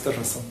Gita por esta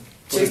razón,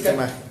 por esta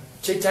imagen.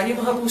 Chaitanya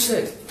Mahaprabhu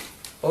said,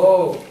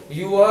 "Oh,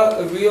 you are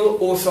a real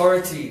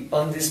authority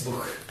on this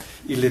book."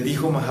 Y le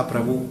dijo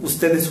Mahaprabhu,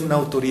 usted es una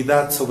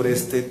autoridad sobre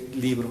este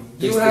libro.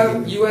 You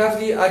are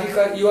the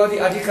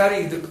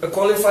adhikari, a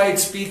qualified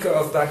speaker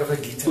of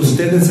Bhagavad Gita.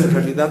 Usted es en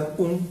realidad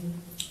un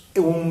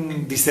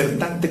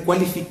disertante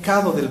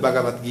cualificado del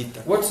Bhagavad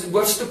Gita.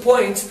 What's the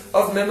point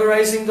of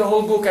memorizing the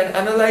whole book and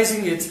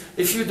analyzing it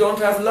if you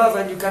don't have love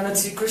and you cannot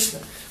see Krishna?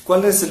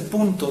 ¿Cuál es el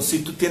punto si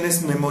tú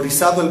tienes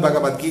memorizado el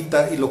Bhagavad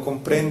Gita y lo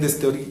comprendes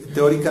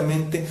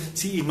teóricamente,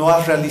 y no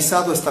has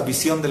realizado esta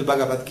visión del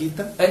Bhagavad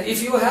Gita? And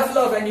if you have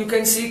love and you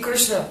can see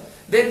Krishna,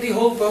 then the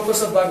whole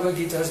purpose of Bhagavad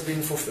Gita has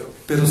been fulfilled.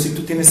 Pero si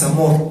tú tienes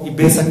amor y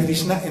ves a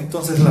Krishna,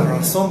 entonces la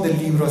razón del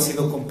libro ha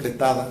sido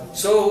completada.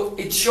 So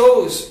it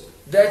shows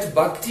that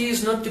bhakti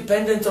is not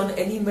dependent on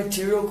any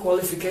material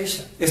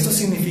qualification. Esto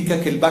significa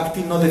que el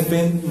bhakti no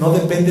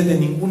depende de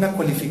ninguna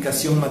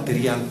cualificación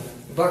material.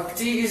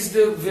 Bhakti is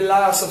the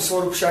vilas of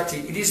Swarup Shakti.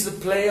 It is the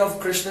play of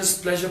Krishna's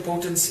pleasure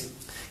potency.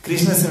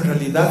 Krishna es en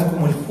realidad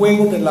como el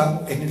juego de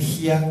la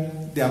energía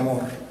de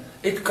amor.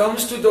 It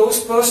comes to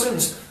those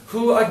persons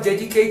who are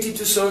dedicated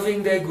to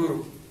serving their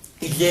Guru.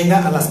 Y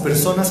llega a las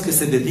personas que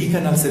se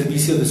dedican al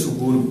servicio de su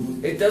Guru.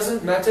 It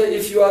doesn't matter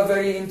if you are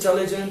very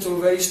intelligent or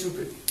very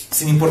stupid.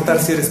 Sin importar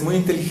si eres muy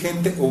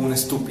inteligente o un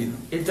estúpido.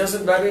 It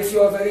doesn't matter if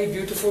you are very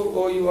beautiful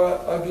or you are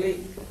ugly.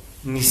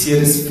 Ni si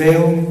eres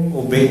feo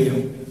o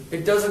bello.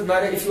 It doesn't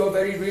matter if you are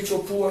very rich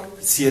or poor.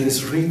 Si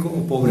eres rico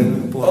o pobre, no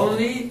importa.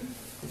 Only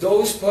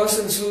those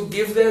persons who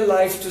give their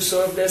life to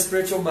serve their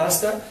spiritual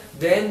master,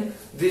 then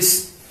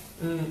this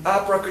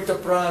aprakrita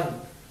pran,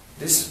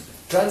 this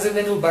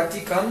transcendental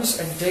bhakti comes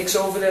and takes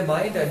over their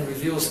mind and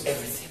reveals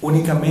everything.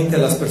 Únicamente a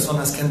las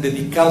personas que han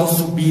dedicado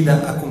su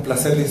vida a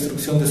complacer la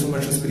instrucción de su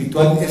maestro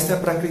espiritual, este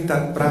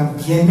aprakrita pran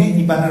viene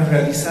y van a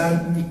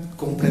realizar y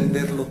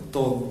comprenderlo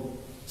todo.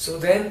 So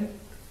then,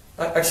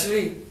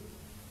 actually,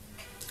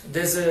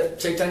 there's a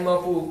Chaitanya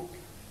Mahaprabhu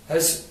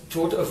has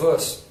taught a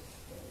verse.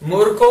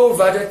 Murko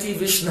vadati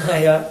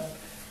vishnaya,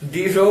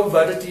 dhiro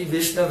vadati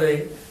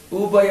vishnave,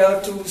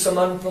 ubayatu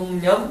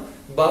samanpunyam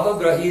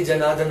bhavagrahi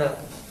janadana.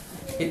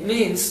 It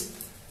means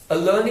a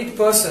learned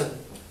person,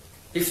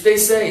 if they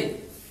say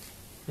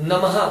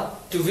Namaha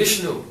to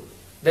Vishnu,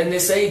 then they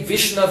say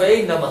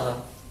Vishnave Namaha.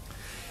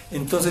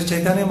 Entonces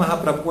Chaitanya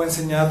Mahaprabhu ha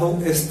enseñado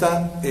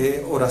esta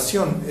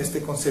oración,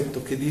 este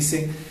concepto que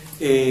dice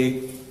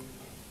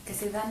que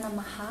se da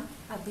Namaha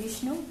a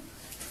Vishnu,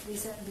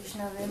 dice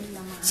Vishnave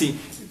Namaha. Sí,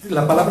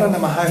 la palabra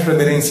Namaha es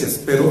reverencias,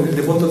 pero el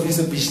devoto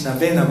dice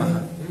Vishnave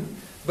Namaha.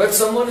 But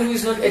someone who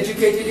is not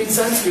educated in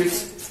Sanskrit,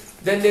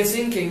 then they're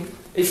thinking,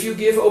 if you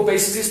give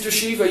obeisances to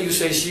Shiva, you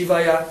say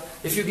Shivaya.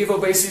 If you give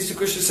obeisances to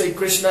Krishna, you say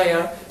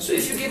Krishnaya. So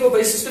if you give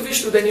obeisances to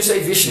Vishnu, then you say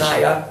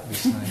Vishnaya.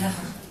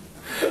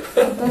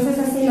 Entonces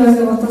así los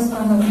devotos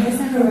cuando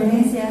ofrecen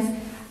reverencias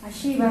a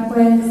Shiva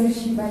pueden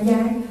decir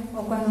Shivaya,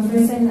 o cuando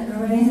ofrecen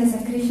reverencias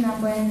a Krishna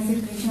pueden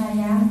decir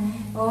Krishnaya,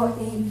 o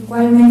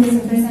igualmente si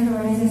ofrecen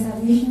reverencias a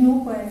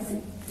Vishnu pues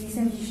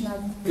dicen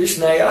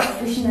Vishnaya.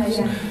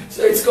 Krishnaya.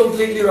 So it's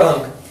completely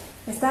wrong.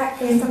 Está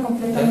esto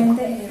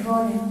completamente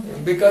erróneo.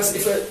 Because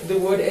if the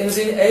word ends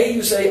in A,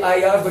 you say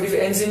Aya, but if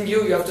it ends in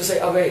U, you have to say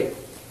Ave.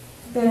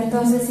 Pero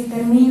entonces si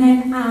termina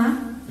en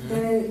A,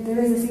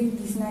 debes decir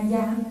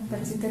Visnaya,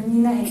 pero si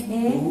termina en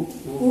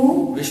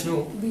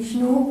Vishnu.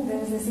 Vishnu,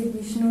 debes decir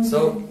Vishnu.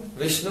 So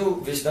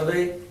Vishnu,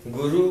 Vishnave,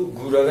 Guru,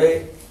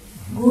 Gurave.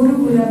 Guru,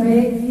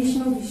 Gurave,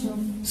 Vishnu, Vishnu.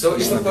 So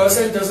if a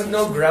person doesn't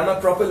know grammar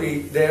properly,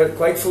 they're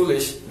quite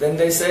foolish. Then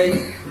they say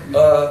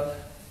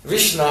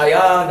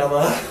Vishnaya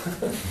Namah.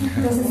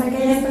 Entonces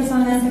aquellas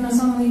personas que no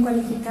son muy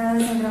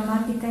cualificadas en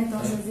gramática,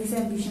 entonces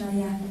dicen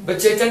Vishnaya. But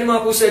Chaitanya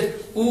Mahaprabhu said,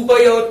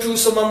 Upayotu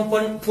samam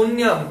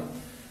punyam.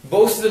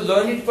 Both the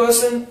learned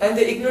person and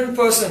the ignorant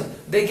person,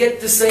 they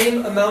get the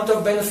same amount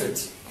of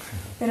benefits.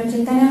 Pero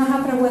Chaitanya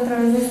Mahaprabhu a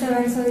través de este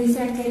verso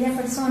dice aquella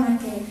persona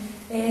que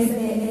es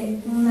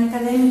un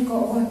académico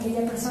o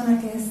aquella persona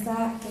que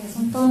es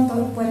un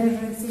tonto puede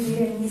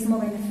recibir el mismo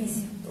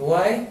beneficio.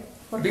 Why?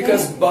 ¿Por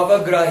Because qué?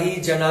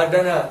 Bhavagrahi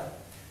Janardana,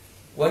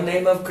 one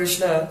name of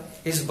Krishna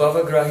is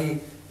Bhavagrahi.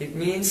 It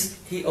means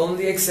he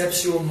only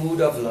accepts your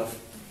mood of love.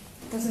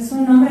 Entonces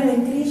un nombre de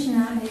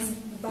Krishna es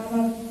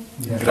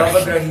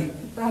Bhavagrahi.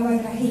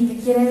 Bhavagrahi, que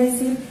quiere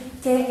decir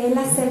que él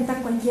acepta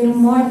cualquier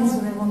humor de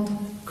su devoto.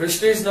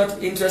 Krishna is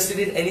not interested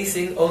in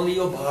anything, only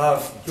your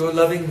bhav, your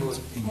loving mood.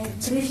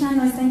 Krishna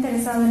no está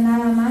interesado en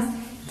nada más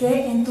que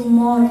en tu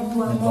humor, en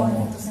tu amor,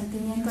 en tu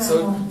sentimiento de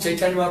So amor.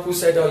 Chaitanya Mahaprabhu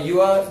said, oh,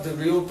 you are the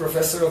real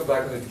professor of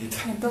Bhagavad Gita.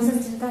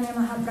 Entonces Chaitanya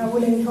Mahaprabhu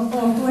le dijo,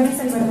 oh, tú eres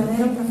el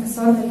verdadero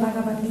profesor del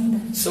Bhagavad Gita.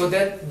 So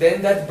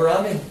then that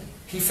Brahmin,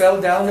 he fell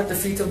down at the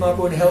feet of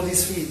Mahaprabhu and held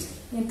his feet.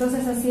 Y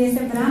entonces así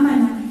ese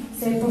brahmana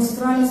se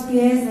postró a los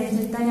pies de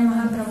Chaitanya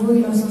Mahaprabhu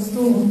y lo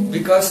sostuvo.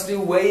 Because the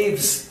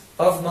waves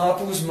of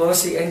Mahaprabhu's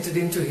mercy entered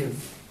into him.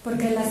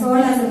 Porque las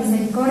olas de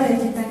misericordia de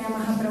Chaitanya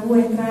Mahaprabhu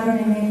entraron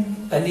en él.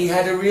 And he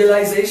had a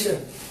realization.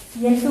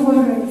 Y él tuvo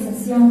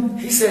realización.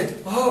 He said,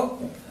 oh,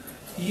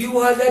 you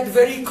are that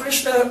very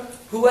Krishna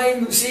who I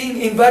am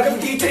seeing in Bhagavad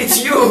Gita,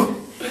 it's you.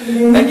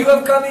 And you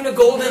have come in a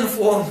golden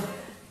form.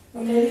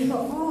 Y le dijo,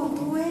 oh,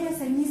 tú eres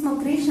el mismo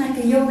Krishna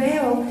que yo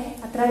veo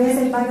a través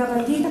del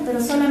Bhagavad Gita,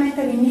 pero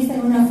solamente viniste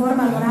en una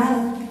forma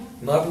dorada.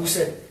 Mahaprabhu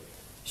said,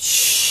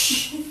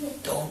 shh,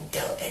 don't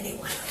tell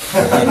anyone.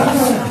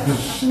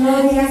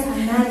 No digas a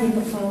nadie,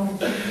 por favor.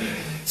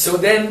 So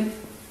then,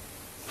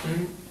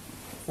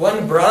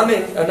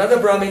 another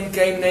Brahmin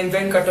came named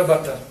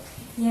Venkatavata.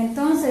 Y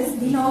entonces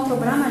vino otro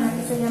brahmana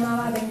que se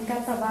llamaba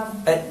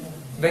Venkatavata.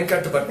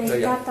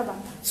 Venkatavata.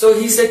 So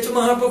he said to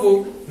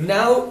Mahaprabhu,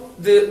 now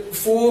the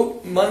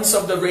 4 months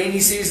of the rainy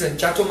season,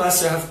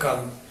 Chaturmasya, have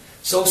come.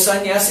 So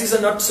sannyasis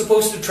are not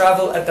supposed to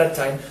travel at that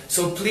time.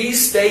 So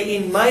please stay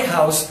in my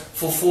house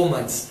for 4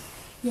 months.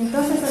 Y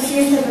entonces así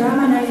este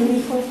brahmana le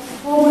dijo,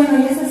 oh bueno,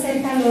 ya se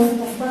acercan las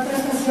 4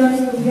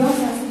 estaciones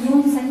lluviosas y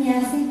un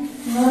sannyasi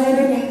no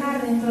debe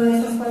viajar dentro de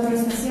esas 4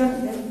 estaciones,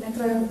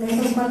 dentro de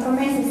esos 4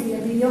 meses, y le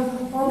pidió,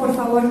 oh por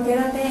favor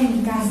quédate en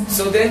mi casa.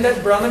 So then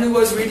that Brahman who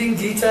was reading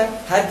Gita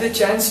had the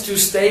chance to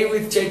stay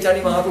with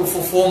Chaitanya Mahaprabhu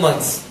for 4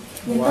 months.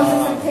 Y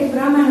entonces aquel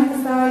brahmana que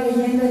estaba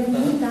leyendo el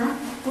Gita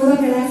pudo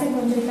quedarse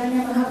con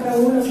Chaitanya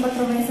Mahaprabhu los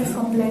 4 meses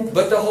completos.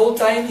 But the whole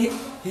time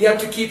he had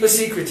to keep a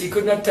secret. He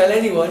could not tell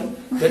anyone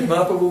that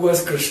Mahaprabhu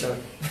was Krishna.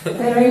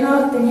 Pero él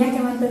no tenía que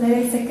mantener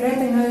el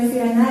secreto y no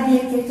decir a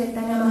nadie que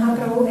Chaitanya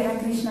Mahaprabhu era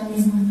Krishna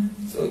mismo.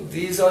 So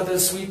these are the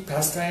sweet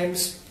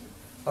pastimes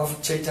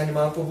of Chaitanya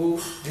Mahaprabhu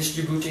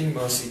distributing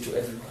mercy to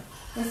everyone.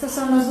 Estos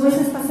son los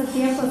dulces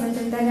pasatiempos de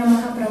Chaitanya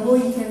Mahaprabhu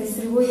y que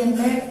distribuyen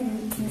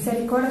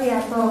misericordia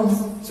a todos.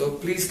 So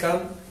please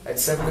come at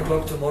 7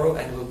 o'clock tomorrow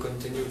and we'll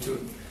continue to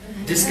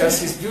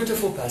discuss his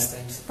beautiful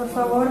pastimes. Por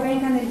favor,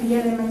 vengan el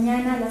día de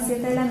mañana a las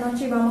 7 de la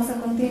noche y vamos a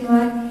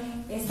continuar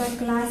esta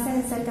clase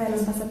acerca de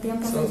los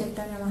pasatiempos de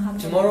Chaitanya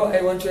Mahaprabhu. Tomorrow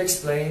I want to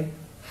explain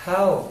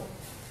how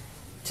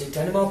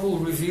Chaitanya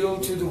Mahaprabhu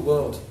revealed to the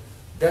world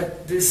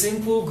that the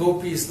simple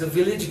gopis, the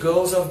village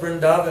girls of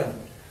Vrindavan,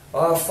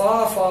 are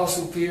far, far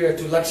superior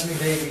to Lakshmi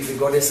Devi, the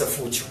goddess of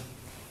fortune.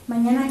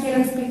 Mañana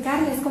quiero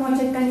explicarles cómo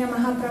Chaitanya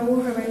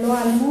Mahaprabhu reveló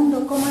al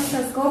mundo cómo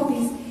estas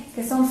gopis,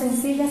 que son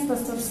sencillas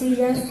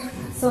pastorcillas,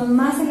 son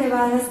más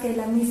elevadas que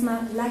la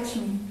misma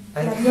Lakshmi,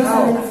 la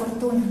diosa de la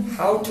fortuna.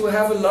 How to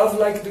have a love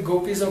like the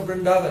gopis of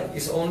Vrindavan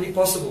is only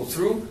possible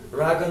through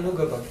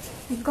Raganuga Bhakti.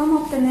 Y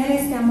cómo obtener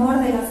este amor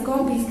de las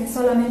gopis que es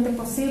solamente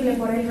posible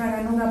por el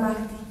Raganuga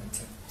Bhakti.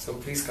 So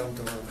please come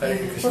tomorrow.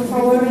 Hare Krishna. Por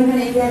favor, vengan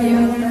el día de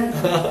mañana.